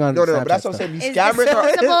delete that thing on no. Snapchat But that's what I'm stuff. saying. These It's scammers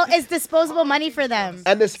are, it's disposable money for them.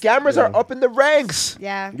 and the scammers are up in the ranks.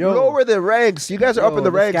 Yeah. Yo. Lower the ranks. You guys are up in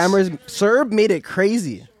the ranks. Scammers, Serb made it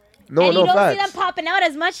crazy. No, And you don't see facts. them popping out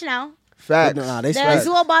as much now. Facts. Nah, they The spread.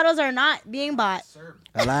 Azul bottles are not being bought.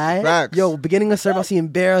 A lie? Facts. Yo, beginning of Serb, I seen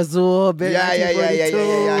Bear Azul, Bear Yeah. I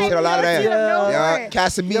 1942. seen a lot of that. I know Yeah, more.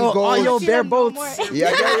 Casamigos. Yo, all your See Bear them no boats. more.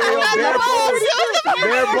 Yeah, Bear boats.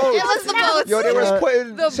 Bear boats. It was the boats. Yo, they was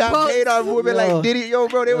putting The champagne boats. on women Yo. like Diddy. Yo,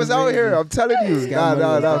 bro, they was out here. I'm telling you.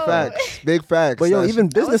 Nah, facts. Big facts. But yo, Nah, even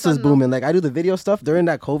business was fun, though. booming. Like I do the video stuff during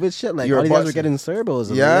that COVID shit. Like You were all these guys were busting. getting Serb. It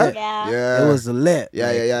was Yeah? lit. Yeah. It was lit. Yeah.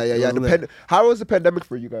 Like, it was lit. How was the pandemic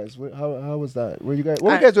for you guys? How was that? What were you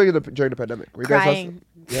guys doing during the pandemic? Were you guys Crying.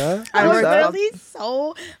 yeah? I How was was that? literally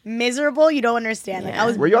so miserable. You don't understand. Like I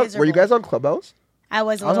was. Were you miserable. guys on Clubhouse? I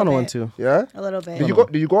was. I was on the one too. Yeah. A little bit. Did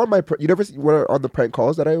you go on my? You never were on the prank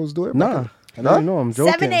calls that I was doing? Nah, I Nah? don't know. I'm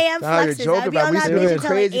joking. 7 a.m. Nah, you're flexes. I'd joking, be on man. We that used to bitch do until like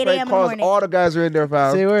crazy 8 prank a.m. in the calls. morning. All the guys were in there,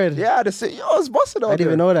 fam. Say word. Yeah, yo, it's busting out I didn't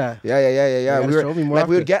even there. know that. Yeah. gotta We show me were more like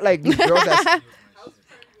we would often. get like these girls that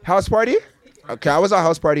house party. Okay, I was on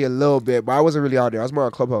house party a little bit, but I wasn't really on there. I was more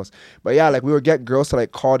on Clubhouse. But yeah, like we would get girls to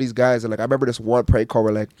like call these guys, and like I remember this one prank call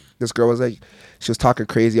where like this girl was like, she was talking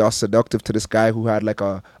crazy, all seductive to this guy who had like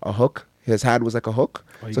a hook. His hand was like a hook.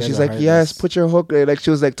 Oh, you So guys she's are like, yes, heartless. put your hook. And like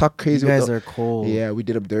she was like talking You crazy. guys with the- are cold. Yeah, we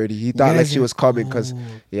did him dirty. He thought like guys she are was coming because cold.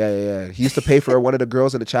 yeah. He used to pay for one of the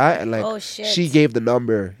girls in the chat, and like Oh, shit. she gave the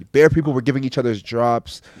number. Bare people were giving each other's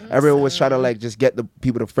drops. Everyone was trying to like just get the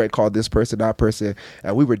people to friend call this person, that person,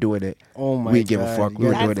 and we were doing it. Oh my We didn't give a God, fuck. you We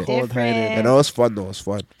were guys doing are it. cold-hearted. And it was fun though. It was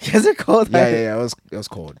fun. You guys are cold. Yeah. It was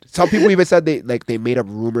cold. Some people even said they made up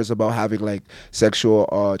rumors about having like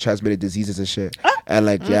sexual transmitted diseases and shit. And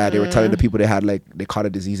like they were telling the people they had like they caught a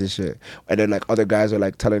disease and shit. And then like other guys are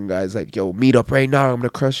like telling guys like, yo, meet up right now. I'm gonna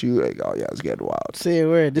crush you. Like, oh yeah, it's getting wild. Say a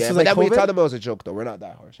word. This Yeah, is but like then we tell COVID. them it was a joke though. We're not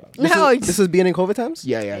that harsh. No, This was beginning COVID times.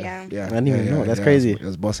 Yeah. Yeah. I didn't even know. That's crazy. It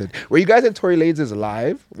was busted. Were you guys in Tory Lanez's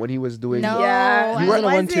live when he was doing? No, Yeah. I You were in the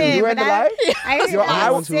one, too. wasn't, You were in but the live? I Yo, I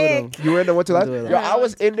was was sick. You were in the one to live? Do it. Yo, I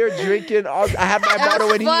was in there drinking. I had my bottle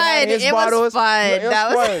was when he had fun. his It was bottles. fun. Yo, it was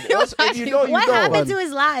That was- fun. It was- if you know, you What know. happened to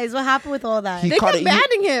his lives? What happened with all that? He they caught kept it.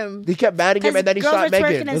 banning him. He kept banning him, and then he Girls shot were twerking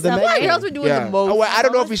Megan. and Was it stuff. Megan? Girls were doing Yeah. the most. Oh, wait, I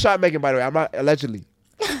don't know if he shot Megan. By the way, I'm not allegedly.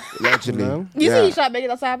 Allegedly. No? You yeah. said he shot Megan.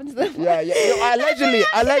 That's what happened to them. Yeah. Yo, allegedly.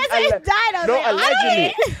 That's why he died. I was No, like,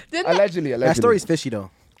 allegedly. Didn't Allegedly. That story's fishy though.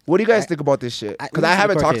 What do you guys think about this shit? I- Because we I need to see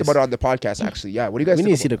haven't the court talked case. about it on the podcast, actually. Yeah. What do you guys We think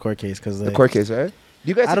need to see about the court case because the court case, right? Do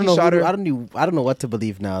you guys I don't think know. he shot her? I don't know what to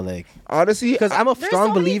believe now. Like Honestly, because I'm a There's strong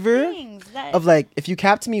so many believer things that- of like if you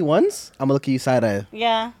cap to me once, I'm gonna look at you side eye.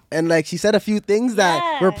 Yeah. And like she said a few things that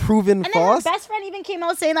Yeah. were proven And then false. her best friend even came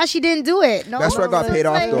out saying that she didn't do it. No, Best friend got so paid it's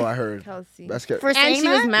off like- though. I heard. Kelsey. Best friend. For And saying she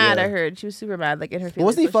was that? mad. Yeah. I heard she was super mad, like in her feelings.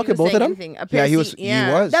 Wasn't he but she fucking was both of saying them? anything. Yeah, he Apparently, was. He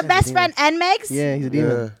was. The best friend and Megs? Yeah, he's a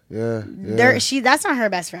demon. Yeah. That's not her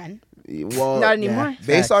best friend. Well, Not anymore.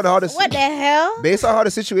 based on how the What the hell? based on how the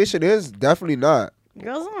situation is, definitely not.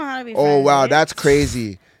 Girls don't know how to be Oh friends, wow, right? that's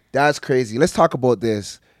crazy. That's crazy. Let's talk about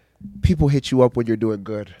this. People hit you up when you're doing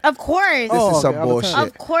good. Of course. This Oh, is some okay, all the time. bullshit.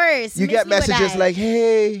 Of course. You Miss get me with messages that. like,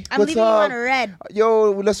 "Hey, I'm what's leaving up? you on red.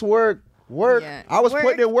 Yo, let's work. Yeah. I was Work.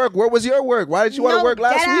 putting in work. Where was your work? Why did you want to No, work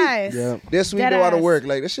last week? deadass. Yeah. This week Dead they want to ass. work.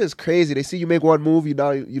 Like this shit is crazy. They see you make one move, you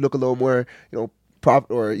look a little more, prop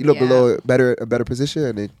or you look a Yeah. little better, a better position,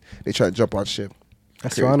 and they try to jump on shit.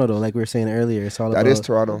 That's Toronto though, like we were saying earlier. It's all that about is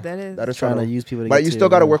Toronto. That is trying Toronto. to use people. But you still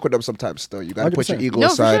got to work with them sometimes. Still, you got to put your ego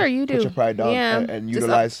aside. No, for sure, you do. Put your pride down and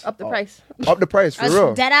utilize up the price. Up the price for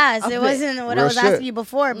real. Dead ass. Up it it. wasn't what Real I was shit. asking you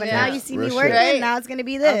before, but now you see me working. Right. Now it's gonna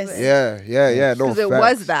be this. Yeah. No, Because it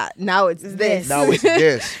facts. was that. Now it's this. Now it's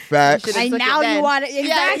this. Facts. And now you want it.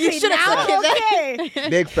 Exactly. you should have now, took it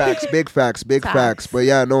okay. Big facts. But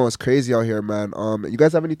yeah, no, it's crazy out here, man. You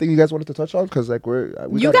guys have anything you guys wanted to touch on? Because like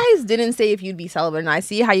you guys didn't say if you'd be celibate, and I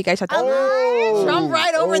see how you guys had to jump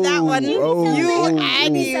right over that one.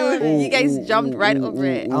 You guys jumped right over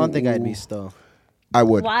it. I don't think I'd be still. I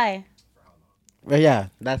would. Why? But yeah,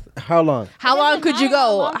 that's how long? How long could you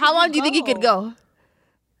go? How long do you think you could go?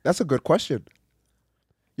 That's a good question.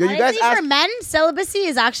 Yo, you Honestly, guys ask. for men, celibacy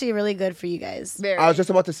is actually really good for you guys. Very. I was just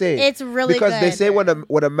about to say It's really because they good. say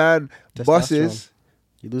when a man buses.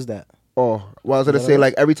 You lose that. Oh, well, I was gonna say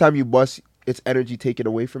like every time you bust, it's energy taken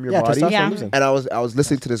away from your body. testosterone Yeah. losing. And I was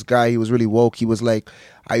listening to this guy. He was really woke. He was like,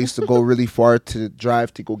 I used to go really far to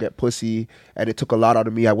drive to go get pussy, and it took a lot out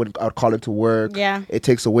of me. I'd call into work. Yeah. It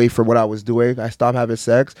takes away from what I was doing. I stopped having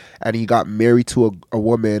sex, and he got married to a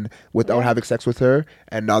woman without having sex with her,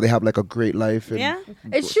 and now they have like a great life. And Yeah.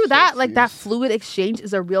 It's true that like that fluid exchange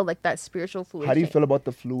is a real like that spiritual fluid. How do you exchange. feel about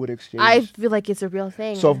the fluid exchange? I feel like it's a real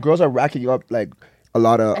thing. So if girls are racking up like a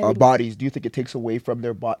lot of think- bodies, do you think it takes away from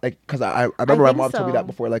their body? Like, because I remember my think mom told me so. that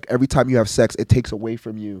before. Like every time you have sex, it takes away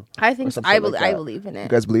from you. I think or so. something like that. I believe in it. You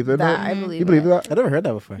guys believe in that? that? I believe. You believe in that? I never heard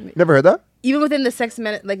that before. Never heard that? Even within the sex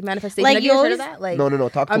manifestation, Like, have you you guys heard of always- that? Like, No.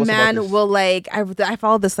 Talk to a us about man this. will like. I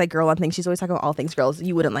follow this like girl on things. She's always talking about all things girls.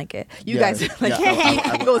 You wouldn't like it. You guys like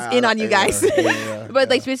he goes in on you guys. But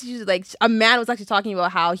like basically, she's like a man was actually talking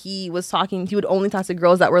about how he would only talk to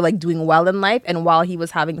girls that were like doing well in life, and while he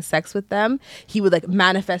was having sex with them, he would like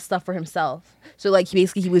manifest stuff for himself. So like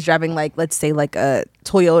he was driving like, let's say like a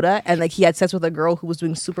Toyota, and like he had sex with a girl who was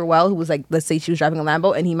doing super well, who was like, let's say she was driving a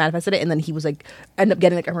Lambo, and he manifested it, and then he was like end up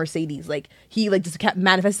getting like a Mercedes. Like he like just kept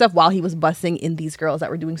manifesting stuff while he was busting in these girls that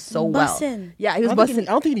were doing so well. Yeah, he was I busting.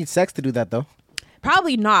 don't think you need sex to do that though.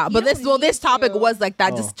 Probably not, but this topic was like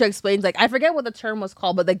that, just to explain. Like I forget what the term was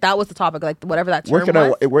called, but like that was the topic, like whatever that term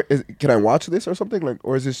was. Can I watch this or something like,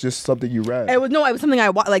 or is this just something you read? It was something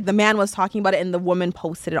like the man was talking about it, and the woman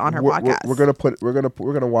posted it on her podcast.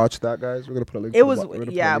 We're gonna watch that, guys. We're gonna put a link. It was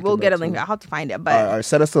we'll get a link. I'll have to find it, but all right,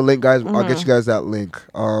 send us the link, guys. I'll get you guys that link.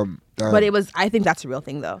 But it was. I think that's a real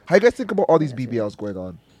thing, though. How you guys think about all these BBLs going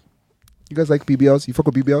on? You guys like BBLs? You fuck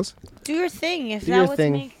with BBLs? Do your thing. If Do that your what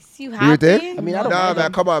thing. makes you Do your happy. thing? I mean, I don't Nah, mind man,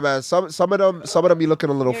 them. come on, man. Some of them be looking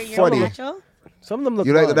a little You're funny. natural. Some of them look.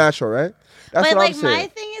 You like the wrong. natural, right? That's But what like I'm saying. my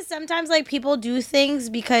thing is sometimes like people do things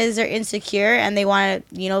because they're insecure and they want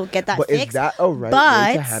to get that But fixed. is that a right way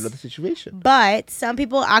But- to handle the situation? But some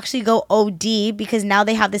people actually go OD because now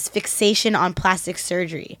they have this fixation on plastic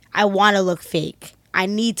surgery. I want to look fake. I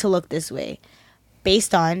need to look this way,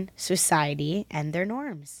 based on society and their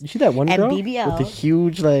norms. You see that one And girl BBL. with the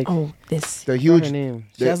huge like. Oh, this. The What's huge. her name?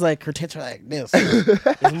 She the- has like her tits are like this.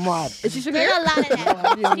 It's mad. Is she There's a lot of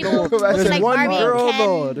that. People There's look like one Barbie girl, and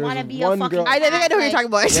though. Ken There's want to be a one fucking girl. I think I know who you're talking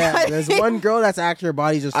about. Yeah, there's one girl that's actually her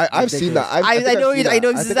body's just. I've seen that. ridiculous. I think I've know. seen I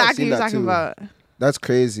know that. I think I've exactly seen what you're that talking too. about. That's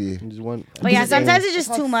crazy. There's one. But yeah, sometimes it's just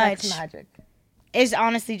It's too called much. Sex Magic. It's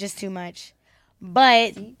honestly just too much.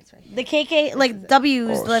 But the KK, like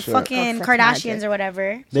W's, Oh, the shit. fucking Sex Kardashians Magic. or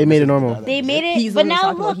whatever, They made it normal. they made it. He's the but one who's now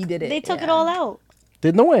talking about look, he did it. they took it Yeah. all out.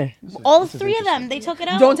 Did no way. All three of them, they took it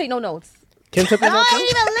out. Don't take no notes. Kim took No, it out. I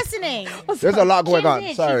ain't even listening. There's a lot going Kim on.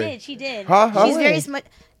 did, Sorry. She did. Huh? She's very smart.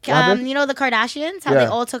 happened? You know the Kardashians, how Yeah. they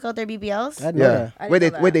all took out their BBLs? I didn't know Yeah. that. I Wait,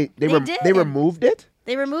 didn't know they They did. removed it?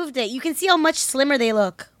 They removed it. You can see how much slimmer they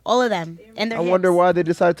look. All of them. And their I wonder hips. why they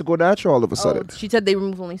decided to go natural all of a sudden. She said they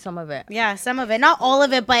removed only some of it. Yeah, some of it. Not all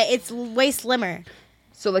of it, but it's way slimmer.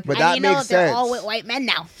 So like, But And that you know makes they're sense. all with white men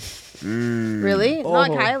now. really? Not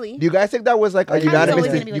Kylie. Do you guys think that was like a Kylie's unanimous?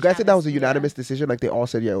 always gonna be You with guys think that was a Travis. unanimous decision? Like they all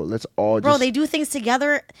said, "Yeah, let's all just." Bro, they do things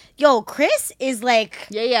together. Yo, Chris is like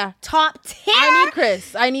Yeah. top tier.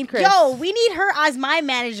 I need Chris. Yo, we need her as my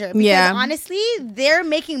manager. Because Yeah. honestly, they're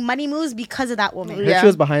making money moves because of that woman. Yeah. She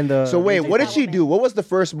was behind the. So wait, what did that she woman. do? What was the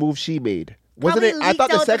first move she made? Wasn't Probably it? I thought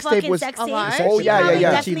leaked the out sex tape fucking was. sex Oh, tape. what? She Oh, yeah, probably yeah,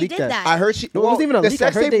 yeah. definitely She leaked did that. I heard she. No, it wasn't even a the leak. I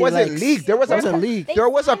sex heard tape they, wasn't like, leaked. There was it wasn't a leaked. They There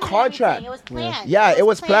was a planned contract. everything. It was planned. Yeah, it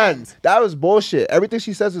was planned. That was bullshit. Everything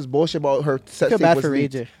she says is bullshit about her sex I feel tape bad was for Ray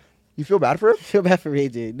leaked. J. You feel bad for him? I feel bad for Ray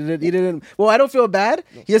J. He didn't. Well, I don't feel bad.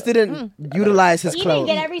 He just didn't utilize his He clout.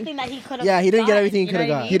 didn't get everything that he could have. Yeah, he didn't get everything he coulda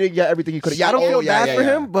got. He didn't get everything he could have. Yeah, I don't feel yeah, bad yeah, for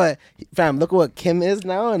yeah. him, but fam, look at what Kim is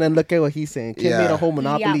now, and then look at what he's saying. Kim Yeah. made a whole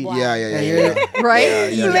monopoly. wow. Yeah, And yeah, you're- yeah. Right? Yeah, yeah,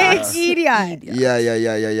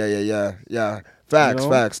 yeah. Idiot. Yeah. Facts,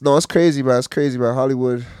 facts. No, it's crazy, man. It's crazy, man.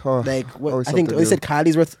 Hollywood. Like, what, I think they said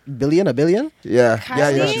Kylie's worth a billion? Yeah.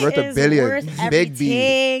 Kylie yeah. She's worth $1 billion. Worth Big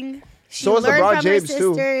B. So is LeBron James,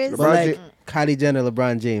 too. Kylie Jenner,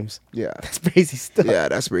 LeBron James. Yeah. That's crazy stuff. Yeah,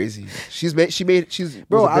 that's crazy.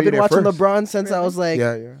 Bro, I've been watching LeBron since I was like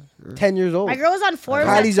 10 years old. My girl was on Forbes.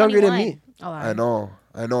 Kylie's younger than me. Oh, wow.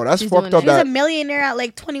 I know. That's fucked up. She was a millionaire at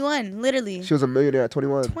like 21, literally. She was a millionaire at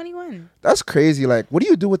 21. 21. That's crazy. Like, what do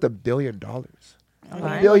you do with $1 billion?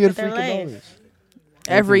 $1 billion freaking dollars.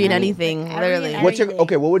 Every and anything, literally.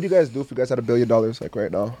 What would you guys do if you guys had $1 billion like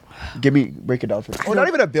right now? Break it down for me. Oh, not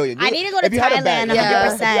even $1 billion. I need to go to Thailand.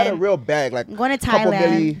 100%. If you had a real bag, like I'm going to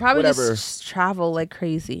Thailand. Probably just travel like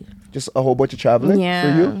crazy. Just a whole bunch of traveling for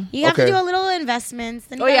you. You have to do a little investments.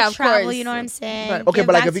 Then you gotta travel. Course. You know what I'm saying? But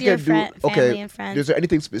like if you can do family and friends. Is there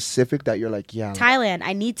anything specific that you're like, Thailand?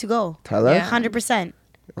 I need to go. Thailand, 100%.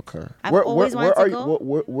 Okay. I've always wanted to go.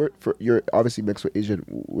 Where you're obviously mixed with Asian.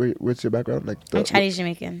 What's your background? Like I'm Chinese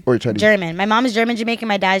Jamaican. Or Chinese? German. My mom is German Jamaican.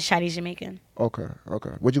 My dad is Chinese Jamaican. Okay.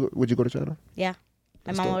 Would you go to China? Yeah.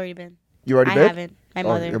 My mom already been. You already been? I haven't. My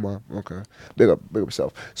mother. Your mom. Okay. Big up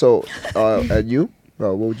yourself. So, and you?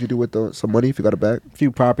 What would you do with some money if you got a bag? A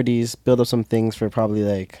few properties, build up some things for probably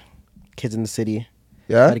like kids in the city.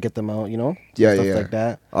 Yeah. Try to get them out, Yeah, stuff like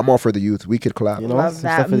that. I'm all for the youth. We could collab. Love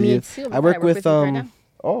that. Me too. I work with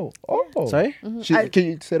Oh. Sorry? Mm-hmm. Can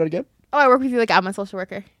you say that again? Oh, I work with you like I'm a social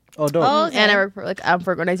worker. Oh, dope. Oh, okay. And I work for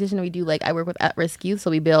for organization. We do I work with at-risk youth,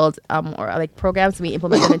 so we build programs. We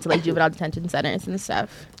implement them into juvenile detention centers and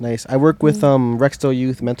stuff. Nice. I work with Rexdale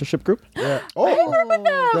Youth Mentorship Group. Yeah. Oh,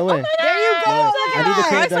 no way. There you go. No I need to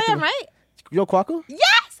create I said right. You know Kwaku?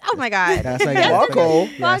 Yes. Oh my God. That's my guy. Kwaku.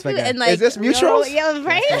 And is this mutuals? Yeah,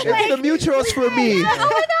 right. It's the mutuals for me. Oh my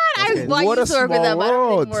God. I used to work with them. I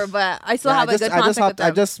don't anymore, but I still have a good contact with them.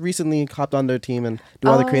 I just recently hopped on their team and do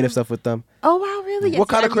all the creative stuff with them. Oh wow, really? What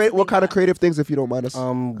kind of creative things, if you don't mind us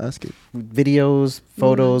asking? Videos,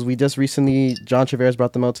 photos. We just recently, John Traveres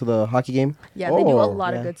brought them out to the hockey game. Yeah, they do a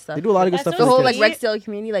lot of good stuff. They do a lot of good stuff. The whole Rexdale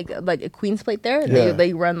community, like a Queen's Plate there. Yeah.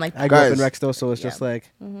 They run I grew up in Rexdale, so it's just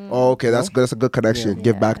like. Oh, okay, that's good. That's a good connection.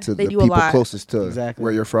 Give back to the people closest to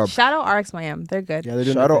where you're from. Shout out RXYM, they're good. Yeah, they're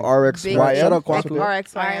doing shout out RXYM. Shout out Kwaku.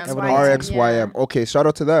 RXYM. Okay, shout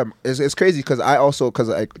out to them. It's crazy because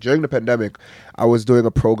during the pandemic, I was doing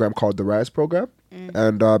a program called the Rise Program,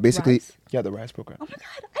 and basically, the Rise Program. Oh my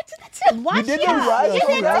God, I did that too. You did the Rise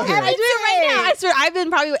Program? I do it right now. I swear, I've been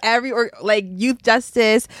probably with every youth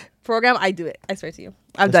justice program. I do it. I swear to you,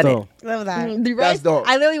 I've done it. Love that. The Rise, that's dope.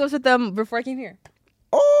 I literally was with them before I came here.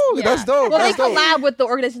 Oh, that's dope. Well, that's they collab with the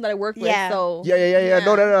organization that I work with. So yeah.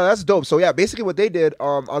 No, that's dope. So yeah, basically what they did,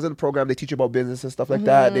 I was in the program. They teach you about business and stuff like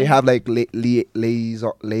that. They have liaisons.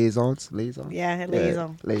 Yeah,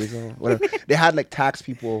 liaison. Whatever. They had tax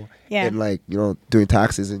people and doing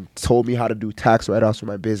taxes and told me how to do tax write-offs for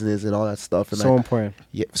my business and all that stuff. And so important.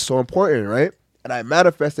 Yeah, so important, right? And I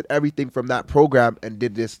manifested everything from that program and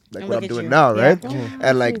did this what I'm doing now, right?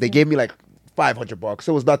 And they gave me $500.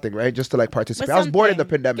 It was nothing, right? Just to participate. I was born in the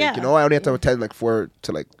pandemic, I only had to attend 4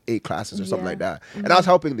 to 8 classes or something like that. And I was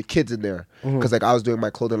helping the kids in there because I was doing my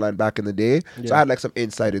clothing line back in the day. So I had some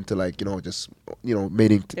insight into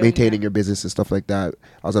maintaining your business and stuff like that.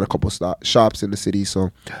 I was in a couple shops in the city,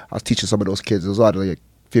 so I was teaching some of those kids. It was a lot of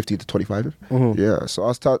 15 to 25. Yeah, so I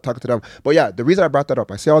was talking to them. But yeah, the reason I brought that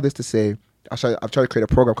up, I say all this to say, I'm trying to create a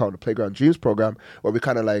program called the Playground Dreams program where we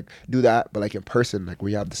kind of do that, but in person,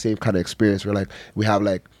 we have the same kind of experience where we have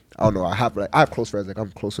I don't know, I have close friends,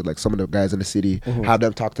 I'm close with some of the guys in the city, have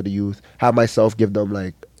them talk to the youth, have myself give them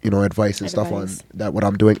advice and stuff on that what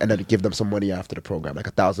I'm doing, and then give them some money after the program,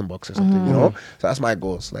 $1,000 or something, So that's my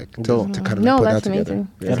goals, to kind of put that together.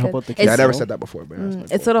 I never said that before, but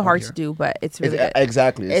it's a little hard to do, but it's really good.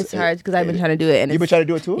 Exactly. It's hard because I've been trying to do it, and you've been trying to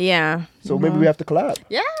do it too. Yeah. So maybe we have to collab.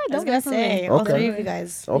 Yeah, I was gonna say all three of you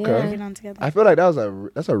guys. Okay. Working on together. I feel like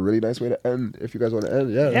that's a really nice way to end. If you guys want to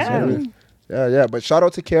end, yeah. But shout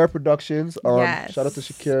out to Care Productions. Shout out to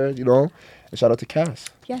Shaquira, and shout out to Cass.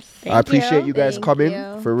 Yes, I appreciate you guys coming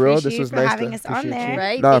for real. This was nice having us on there.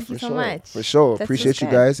 Right? Thank you so much. For sure, appreciate you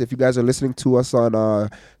guys. If you guys are listening to us on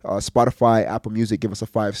Spotify, Apple Music, give us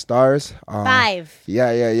 5 stars. 5.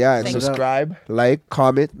 Yeah. And subscribe,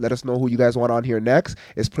 comment, let us know who you guys want on here next.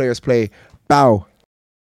 It's Players Play. Bow.